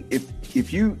 if you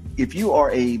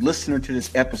are a listener to this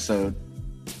episode,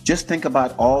 just think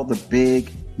about all the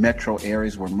big metro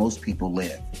areas where most people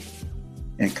live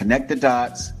and connect the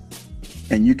dots,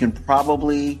 and you can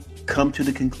probably come to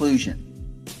the conclusion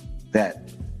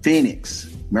that Phoenix,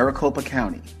 Maricopa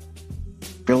County,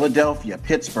 Philadelphia,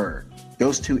 Pittsburgh,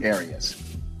 those two areas,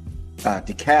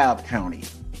 DeKalb County,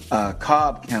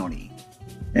 Cobb County,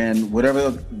 and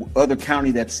whatever other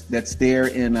county that's there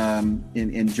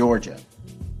in Georgia.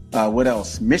 What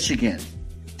else? Michigan,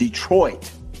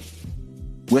 Detroit,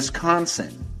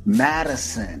 Wisconsin,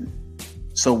 Madison.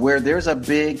 So where there's a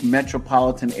big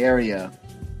metropolitan area,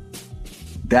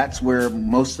 that's where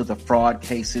most of the fraud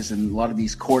cases and a lot of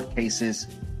these court cases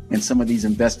and some of these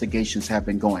investigations have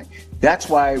been going. That's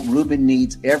why Rubin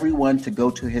needs everyone to go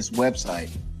to his website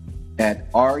at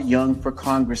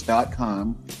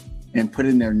ouryoungforcongress.com and put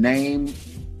in their name,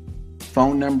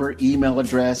 phone number, email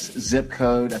address, zip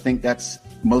code. I think that's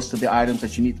most of the items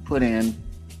that you need to put in,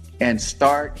 and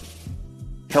start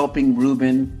helping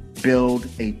Rubin build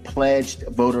a pledged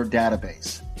voter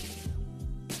database.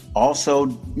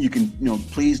 Also, you can,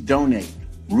 please donate.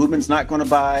 Rubin's not going to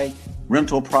buy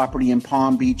rental property in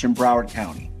Palm Beach and Broward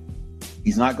County.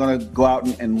 He's not going to go out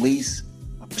and lease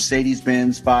a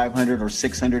Mercedes-Benz 500 or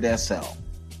 600 SL.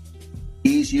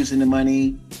 He's using the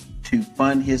money to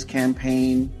fund his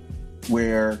campaign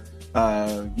where,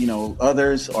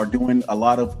 others are doing a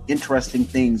lot of interesting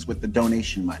things with the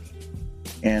donation money.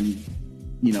 And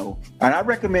I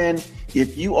recommend,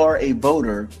 if you are a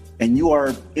voter and you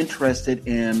are interested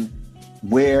in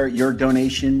where your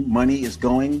donation money is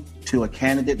going to a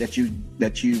candidate that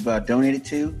you've donated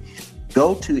to,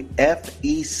 go to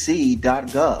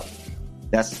fec.gov.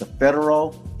 That's the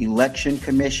Federal Election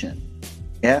Commission,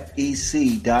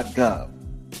 fec.gov.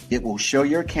 It will show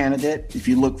your candidate if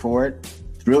you look for it.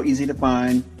 It's real easy to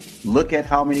find. Look at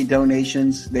how many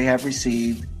donations they have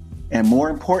received, and more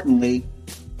importantly,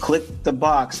 click the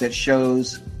box that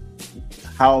shows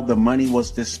how the money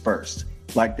was dispersed,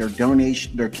 like their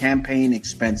donation, their campaign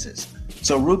expenses.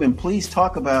 So Rubin, please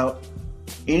talk about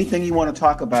anything you want to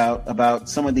talk about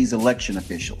some of these election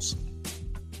officials.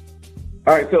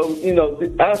 All right, so,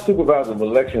 our supervisors of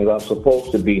elections are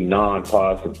supposed to be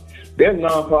nonpartisan. They're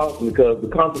nonpartisan because the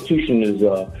Constitution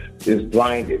is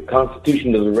blinded. The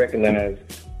Constitution doesn't recognize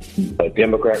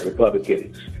Democrat,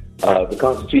 Republicans. The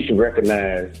Constitution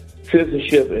recognizes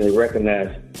citizenship, and it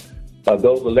recognizes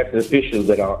those elected officials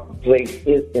that are placed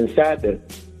inside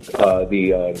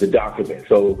the document.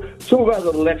 So supervisor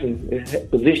of election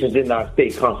positions in our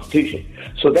state constitution.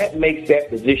 So that makes that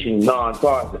position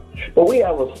nonpartisan. But we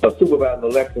have a supervisor of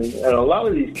election in a lot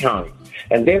of these counties,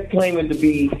 and they're claiming to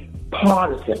be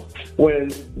partisan when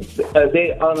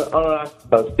they on our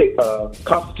state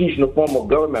constitutional form of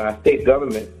government, our state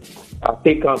government, our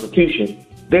state constitution.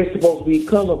 They're supposed to be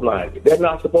colorblind. They're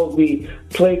not supposed to be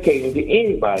placating to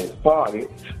anybody's party.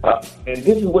 And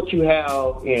this is what you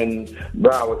have in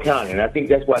Broward County. And I think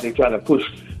that's why they're trying to push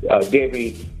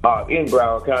Debbie in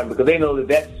Broward County, because they know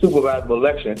that supervisor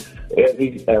election, as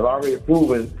he has already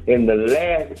proven in the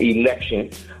last election,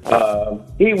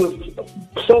 he was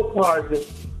so partisan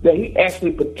that he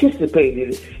actually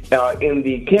participated in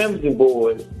the canvassing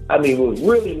board. I mean, was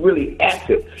really, really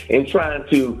active in trying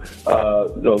to,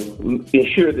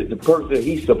 ensure that the person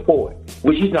he supports,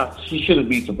 which she shouldn't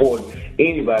be supporting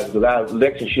anybody, because our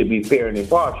election should be fair and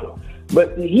impartial.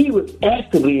 But he was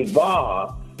actively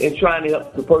involved in trying to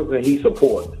help the person that he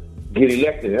supports get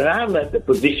elected. And I'm at the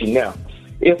position now.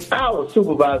 If our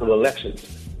supervisor of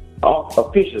elections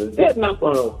officials, they're not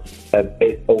going to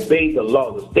obey the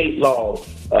law, the state law,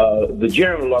 the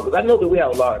general law, because I know that we have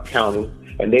a lot of counties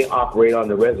and they operate on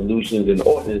the resolutions and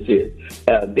ordinances.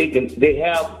 They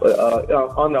have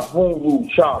on the home rule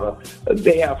charter,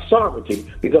 they have sovereignty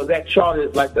because that charter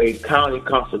is like a county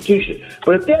constitution.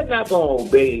 But if they're not going to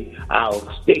obey our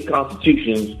state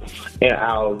constitutions and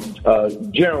our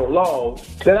general laws,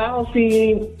 then I don't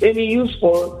see any use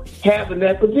for having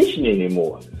that position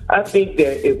anymore. I think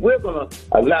that if we're going to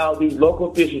allow these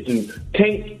local officials to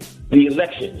taint the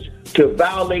elections, to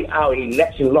violate our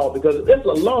election law, because there's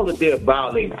a law that they're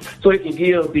violating, so it can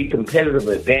give the competitive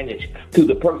advantage to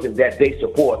the person that they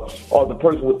support or the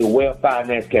person with the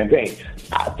well-financed campaign.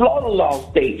 Florida law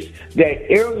states that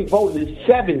early voting is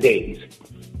 7 days.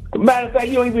 Matter of fact,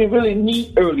 you don't even really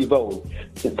need early voting.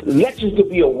 Elections could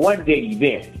be a one-day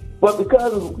event. But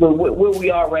because of where we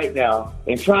are right now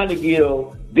and trying to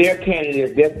give their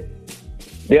candidates,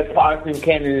 their partisan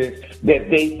candidates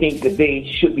that they think that they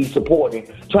should be supporting,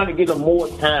 trying to give them more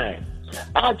time.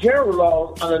 Our general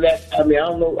laws under that, I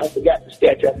don't know, I forgot the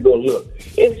statute, I have to go look.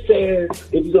 It says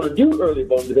if you're going to do early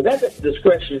voting, because that's at the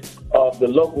discretion of the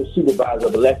local supervisor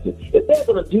of elections, if they're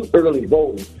going to do early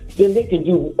voting, then they can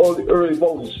do early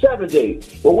voting 7 days.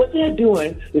 But what they're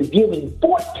doing is giving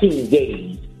 14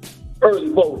 days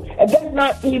early voting. And that's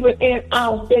not even in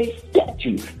our state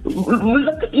statute.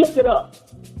 Look it up.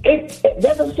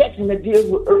 There's a section that deals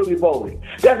with early voting.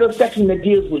 There's a section that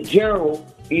deals with general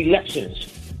elections.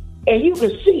 And you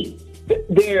can see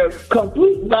they're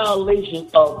complete violation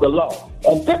of the law.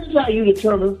 And this is how you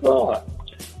determine fraud.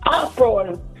 Our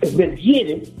fraud has been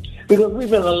hidden because we've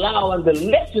been allowing the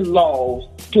election laws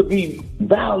to be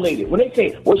violated. When they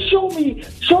say, well, show me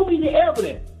the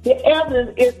evidence. The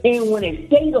evidence is in when a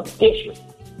state official,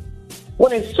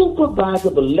 when a supervisor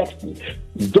of elections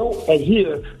don't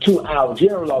adhere to our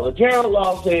general law. The general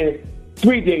law says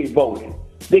 3 days voting.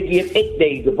 They give 8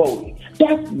 days of voting.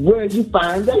 That's where you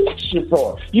find the election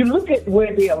fraud. You look at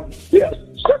where they are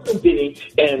circumventing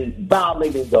and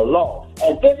violating the law.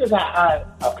 And this is how I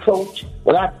approach,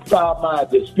 when I file my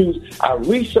disputes, I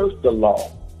research the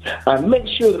law. I make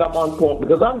sure that I'm on point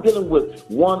because I'm dealing with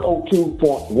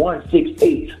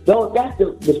 102.168. Though that's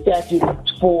the statute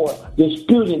for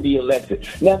disputing the election.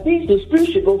 Now, these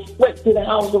disputes should go straight to the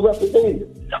House of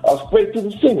Representatives or straight to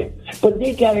the Senate. But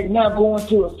they got it now going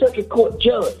to a circuit court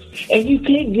judge. And you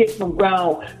can't get from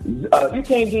you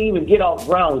can't even get off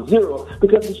ground zero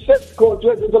because the circuit court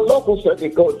judge is a local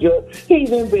circuit court judge. He's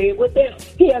in bed with them.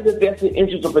 He has a vested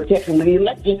interest of protecting the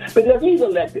election because he's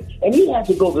elected. And he has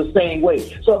to go the same way.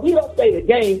 So if he don't play the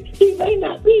game, he may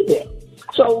not be there.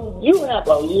 So you have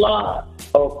a lot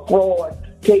of fraud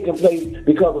taking place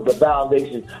because of the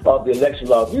violation of the election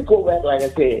law. If you go back, like I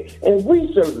said, and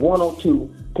research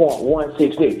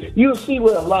 102.168, you'll see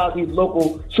where a lot of these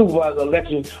local supervisor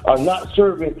elections are not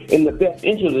serving in the best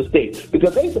interest of the state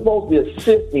because they're supposed to be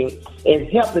assisting and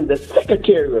helping the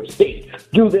Secretary of State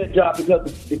do their job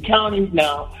because the counties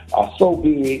now are so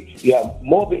big, you have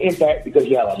more of an impact because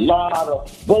you have a lot of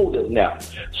voters now.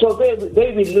 So they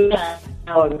rely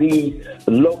on these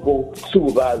local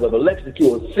supervisors of elections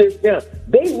to assist them.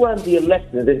 They run the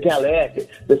elections in Tallahassee.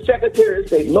 The Secretary of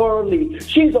State, Laura Lee,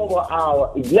 she's over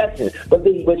our elections, but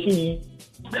she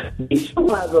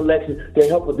supervisor elections to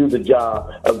help us do the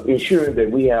job of ensuring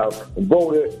that we have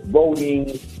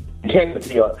voting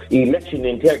integrity or election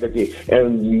integrity.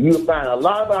 And you'll find a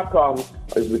lot of our problems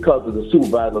is because of the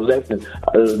supervisor elections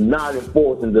not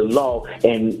enforcing the law.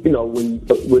 And,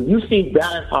 when you see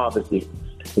ballot harvesting,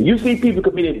 when you see people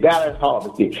committing ballot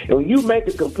harvesting, and when you make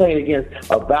a complaint against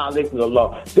a violation of the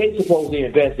law, they're supposed to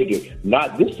investigate,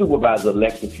 not this supervisor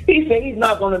election. He said he's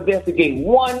not going to investigate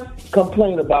one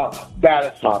complaint about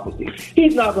ballot harvesting.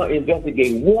 He's not going to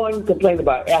investigate one complaint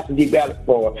about absentee ballot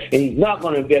fraud, and he's not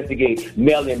going to investigate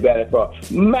mail-in ballot fraud.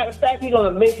 Matter of fact, he's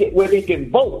going to make it where they can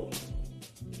vote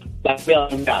by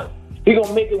mail-in ballot. He's going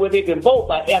to make it where they can vote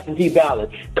by absentee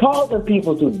ballot, causing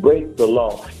people to break the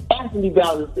law. Absentee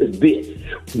ballot is this.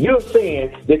 You're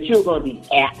saying that you're going to be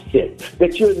absent,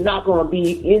 that you're not going to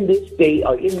be in this state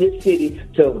or in this city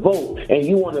to vote, and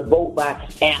you want to vote by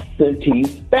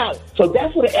absentee ballot. So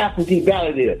that's what an absentee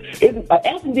ballot is. An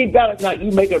absentee ballot is not you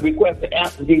make a request for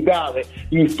absentee ballot,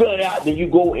 you fill it out, then you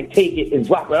go and take it and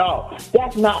drop it off.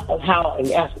 That's not how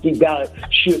an absentee ballot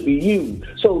should be used.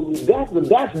 So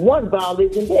that's one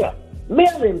violation there.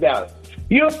 Mail-in ballot.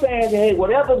 You're saying, hey,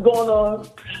 whatever's going on,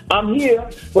 I'm here,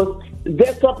 but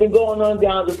there's something going on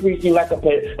down the precinct like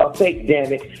a fake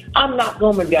damage. I'm not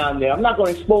coming down there. I'm not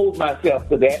going to expose myself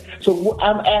to that. So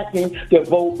I'm asking to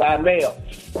vote by mail.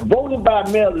 Voting by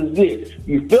mail is this.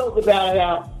 You fill the ballot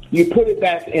out, You put it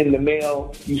back in the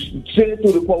mail. You send it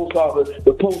to the post office.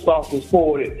 The post office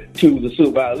forward it to the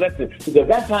supervisor election, because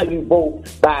that's how you vote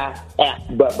by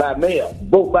mail.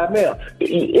 Vote by mail.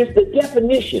 It's the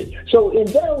definition. So in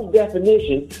those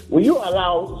definitions, when you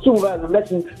allow supervisor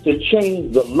election to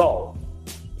change the law,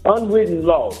 unwritten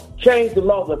law, change the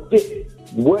law to fit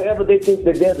wherever they think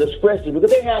that their discretion,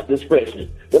 because they have discretion.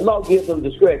 The law gives them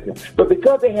discretion. But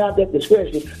because they have that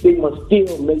discretion, they must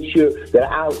still make sure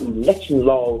that our election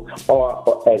laws are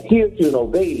adhered to and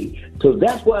obeyed. So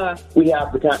that's why we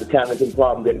have the kind of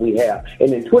problem that we have.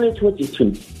 And in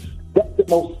 2022, that's the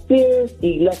most serious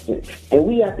election, and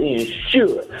we have to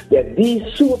ensure that these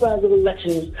supervisor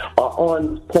elections are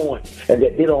on point and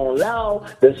that they don't allow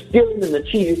the stealing and the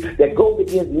cheating that goes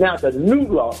against now the new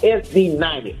law, SB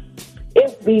 90.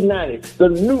 SB 90, the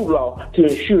new law to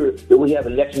ensure that we have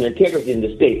election integrity in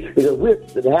the state, because we're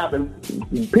having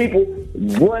people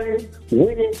running,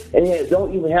 winning, and they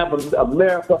don't even have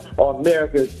America or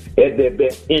Americans as their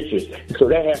best interest. So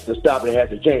that has to stop and it has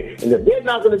to change. And if they're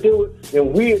not going to do it,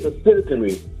 then we as a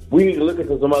citizenry, we need to look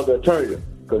into some other alternative.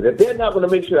 Because if they're not going to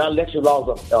make sure our election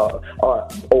laws are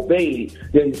obeyed,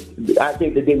 then I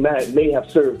think that they may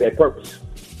have served their purpose.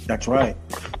 That's right.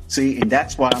 See, and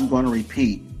that's why I'm going to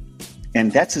repeat.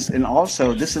 And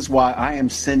also this is why I am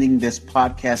sending this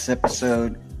podcast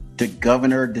episode to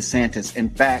Governor DeSantis. In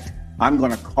fact, I'm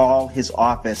going to call his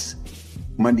office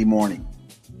Monday morning,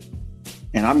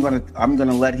 and I'm going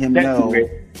to let him know.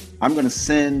 I'm going to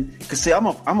send, because see, I'm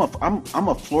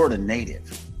a Florida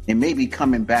native, and maybe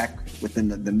coming back within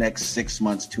the next 6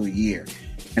 months to a year,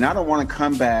 and I don't want to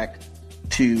come back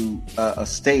to a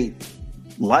state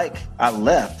like I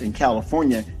left in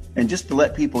California. And just to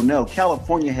let people know,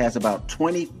 California has about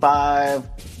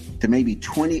 25 to maybe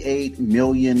 28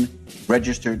 million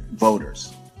registered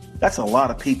voters. That's a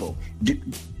lot of people.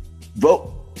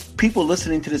 People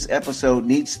listening to this episode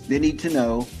need to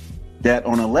know that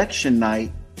on election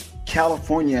night,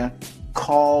 California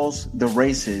calls the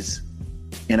races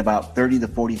in about 30 to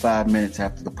 45 minutes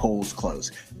after the polls close.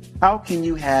 How can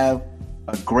you have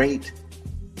a great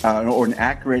or an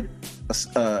accurate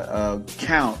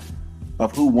count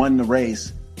of who won the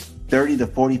race 30 to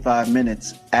 45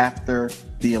 minutes after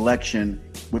the election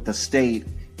with the state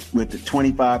with the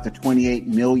 25 to 28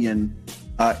 million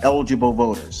eligible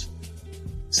voters?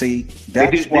 See,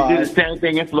 that's why they do the same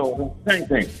thing in Florida. Same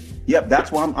thing. Yep,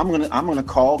 that's why I'm gonna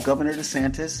call Governor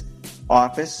DeSantis'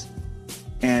 office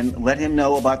and let him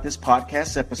know about this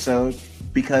podcast episode,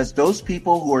 because those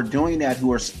people who are doing that,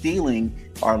 who are stealing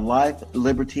our life,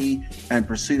 liberty, and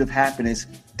pursuit of happiness,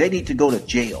 they need to go to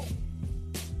jail.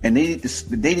 And they need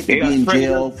to be in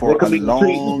jail for a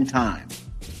long time.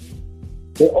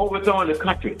 They're overthrowing the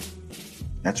country.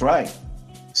 That's right.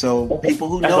 So people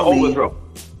who know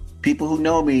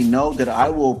me know that I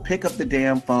will pick up the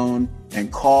damn phone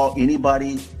and call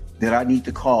anybody that I need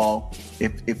to call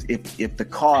if the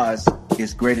cause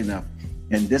is great enough.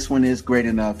 And this one is great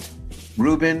enough.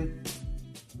 Rubin,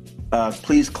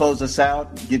 please close us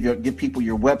out. Give people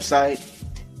your website.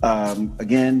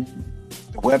 Again,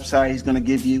 the website he's going to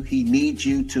give you. He needs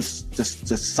you to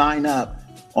sign up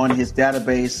on his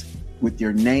database with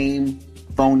your name,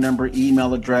 phone number,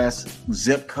 email address,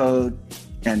 zip code,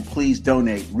 and please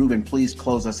donate. Rubin, please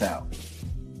close us out.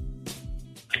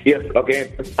 Yes,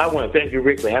 okay. I want to thank you,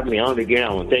 Rick, for having me on again.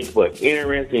 I want to thank you for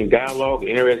interesting dialogue,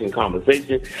 interesting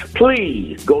conversation.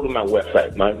 Please go to my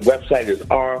website. My website is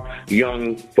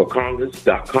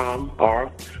ryoungforcongress.com,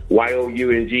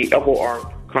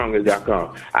 RYOUNGFOR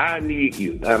Congress.com. I need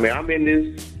you. I mean, I'm in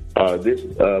this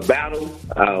battle.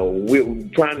 We're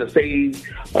trying to save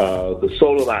the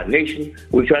soul of our nation.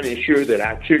 We're trying to ensure that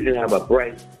our children have a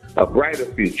brighter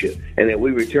future, and that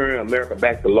we return America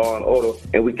back to law and order.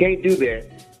 And we can't do that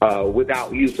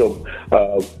without you. So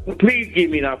please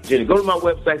give me an opportunity. Go to my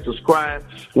website, subscribe.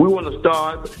 We want to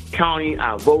start counting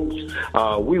our votes.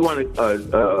 We want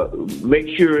to make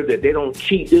sure that they don't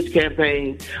cheat this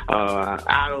campaign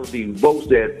out of the votes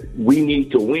that we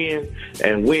need to win,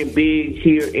 and win big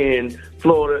here in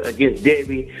Florida against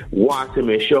Debbie, Watson,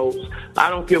 and Schultz.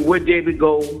 I don't care where Debbie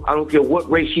goes. I don't care what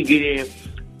race she get in.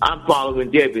 I'm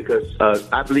following Debbie because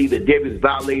I believe that Debbie is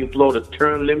violating Florida's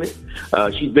term limit.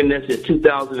 She's been there since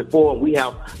 2004, and we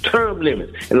have term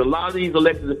limits. And a lot of these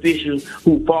elected officials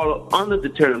who fall under the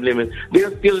term limit,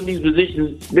 they're still in these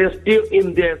positions. They're still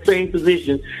in their same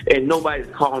positions, and nobody's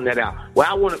calling that out. Well,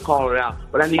 I want to call it out,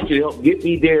 but I need you to help get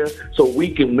me there so we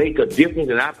can make a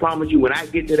difference. And I promise you, when I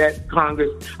get to that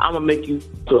Congress, I'm going to make you.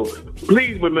 So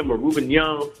please remember, Rubin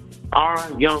Young,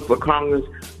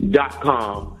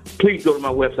 ryoungforcongress.com. Please go to my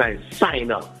website and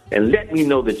sign up. and let me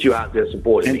know that you're out there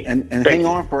supporting me. And hang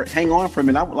on for a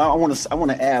minute. I want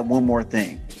to add one more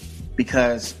thing,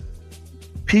 because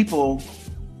people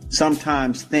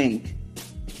sometimes think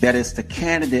that it's the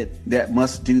candidate that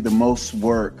must do the most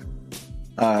work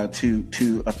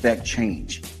to affect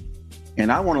change.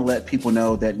 And I want to let people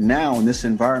know that now in this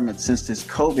environment, since this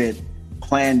COVID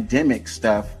pandemic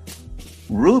stuff,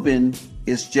 Rubin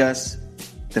is just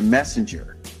the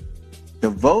messenger. The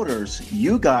voters,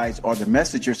 you guys are the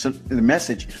messenger, the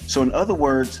message. So in other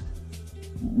words,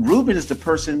 Rubin is the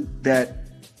person that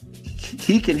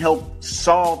he can help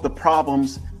solve the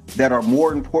problems that are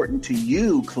more important to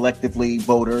you collectively,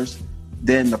 voters,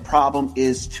 than the problem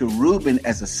is to Rubin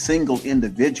as a single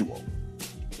individual.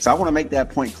 So I want to make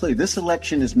that point clear. This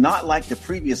election is not like the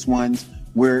previous ones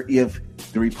where if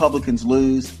the Republicans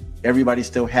lose, everybody's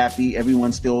still happy.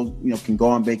 Everyone still, can go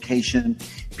on vacation.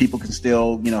 People can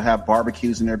still, have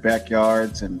barbecues in their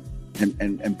backyards and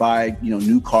buy,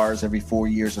 new cars every 4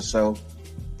 years or so.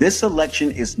 This election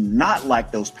is not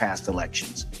like those past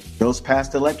elections. Those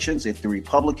past elections, if the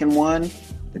Republican won,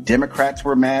 the Democrats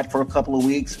were mad for a couple of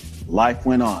weeks, life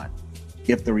went on.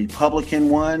 If the Republican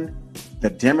won, the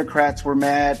Democrats were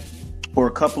mad for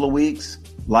a couple of weeks,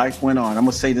 life went on. I'm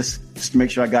going to say this just to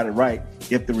make sure I got it right.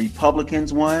 If the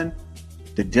Republicans won,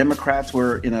 the Democrats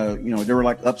were they were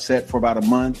like upset for about a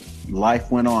month, life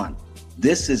went on.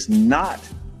 This is not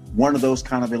one of those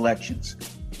kind of elections.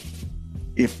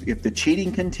 If the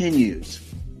cheating continues,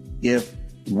 if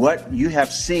what you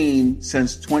have seen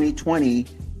since 2020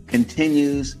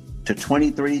 continues to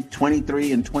 23 and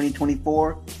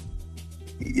 2024,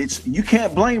 you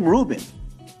can't blame Rubin.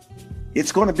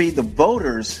 It's going to be the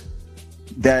voters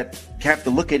that have to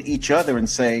look at each other and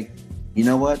say, you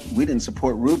know what, we didn't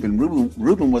support Rubin.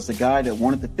 Rubin was the guy that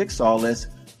wanted to fix all this,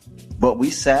 but we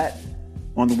sat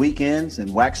on the weekends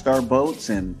and waxed our boats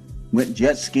and went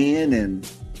jet skiing and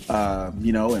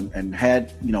and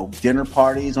had, dinner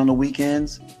parties on the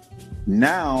weekends.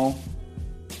 Now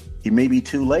it may be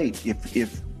too late if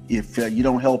you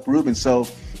don't help Rubin. So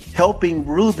helping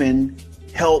Rubin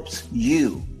helps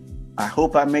you. I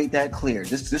hope I made that clear.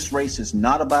 This race is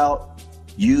not about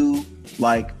you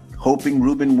hoping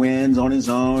Rubin wins on his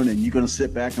own and you're going to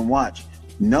sit back and watch.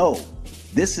 No,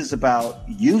 this is about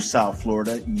you, South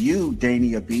Florida, you,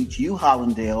 Dania Beach, you,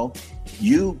 Hollandale,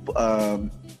 you,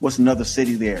 what's another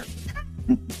city there?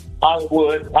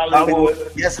 Hollywood.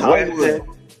 Yes, Hollywood.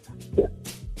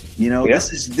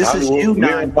 This is you,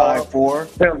 954.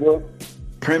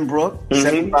 Pembroke,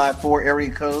 754 area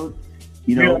code.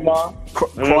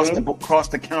 Cross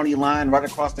the county line, right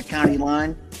across the county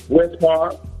line. West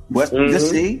Park.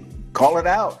 See, call it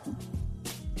out.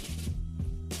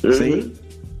 See?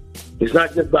 It's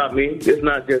not just about me. It's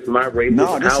not just my race.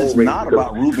 No, this is not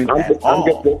about Rubin at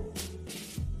all.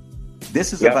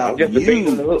 This is about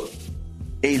you,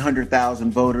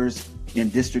 800,000 voters in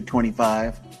District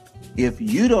 25. If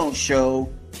you don't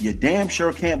show, you damn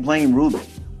sure can't blame Rubin.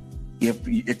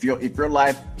 If your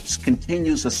life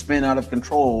continues to spin out of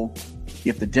control,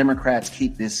 if the Democrats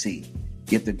keep this seat.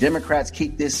 If the Democrats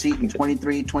keep this seat in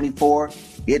 23, 24,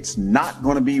 it's not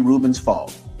going to be Rubin's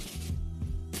fault.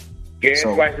 Gas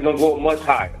prices are going to go much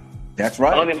higher. That's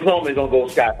right. Unemployment is going to go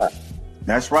sky high.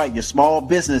 That's right. Your small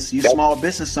business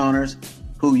owners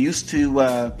who used to,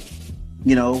 I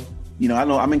know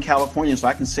I'm in California, so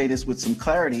I can say this with some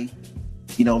clarity.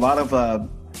 A lot of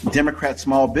Democrat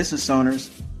small business owners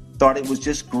thought it was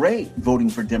just great voting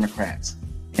for Democrats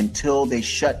until they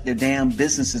shut their damn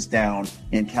businesses down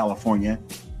in California.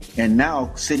 And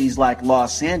now cities like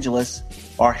Los Angeles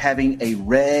are having a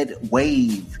red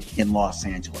wave in Los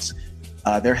Angeles.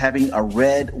 They're having a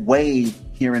red wave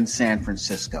here in San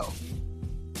Francisco.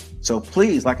 So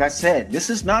please, like I said,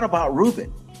 this is not about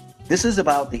Rubin. This is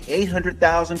about the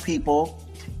 800,000 people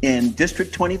in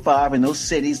District 25 and those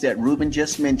cities that Rubin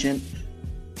just mentioned.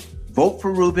 Vote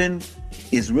for Rubin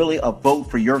is really a vote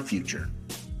for your future.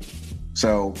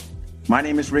 So my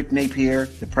name is Rick Napier,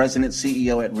 the president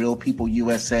CEO at Real People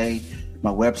USA.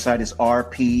 My website is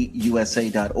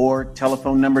rpusa.org.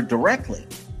 Telephone number directly.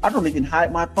 I don't even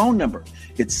hide my phone number.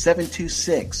 It's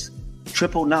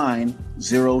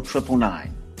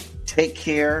 726-999-0999. Take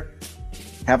care.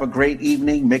 Have a great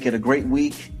evening. Make it a great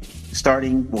week.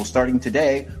 Starting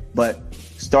today, but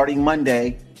starting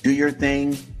Monday, do your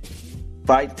thing.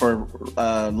 Fight for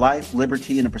life,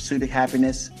 liberty, and the pursuit of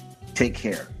happiness. Take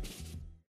care.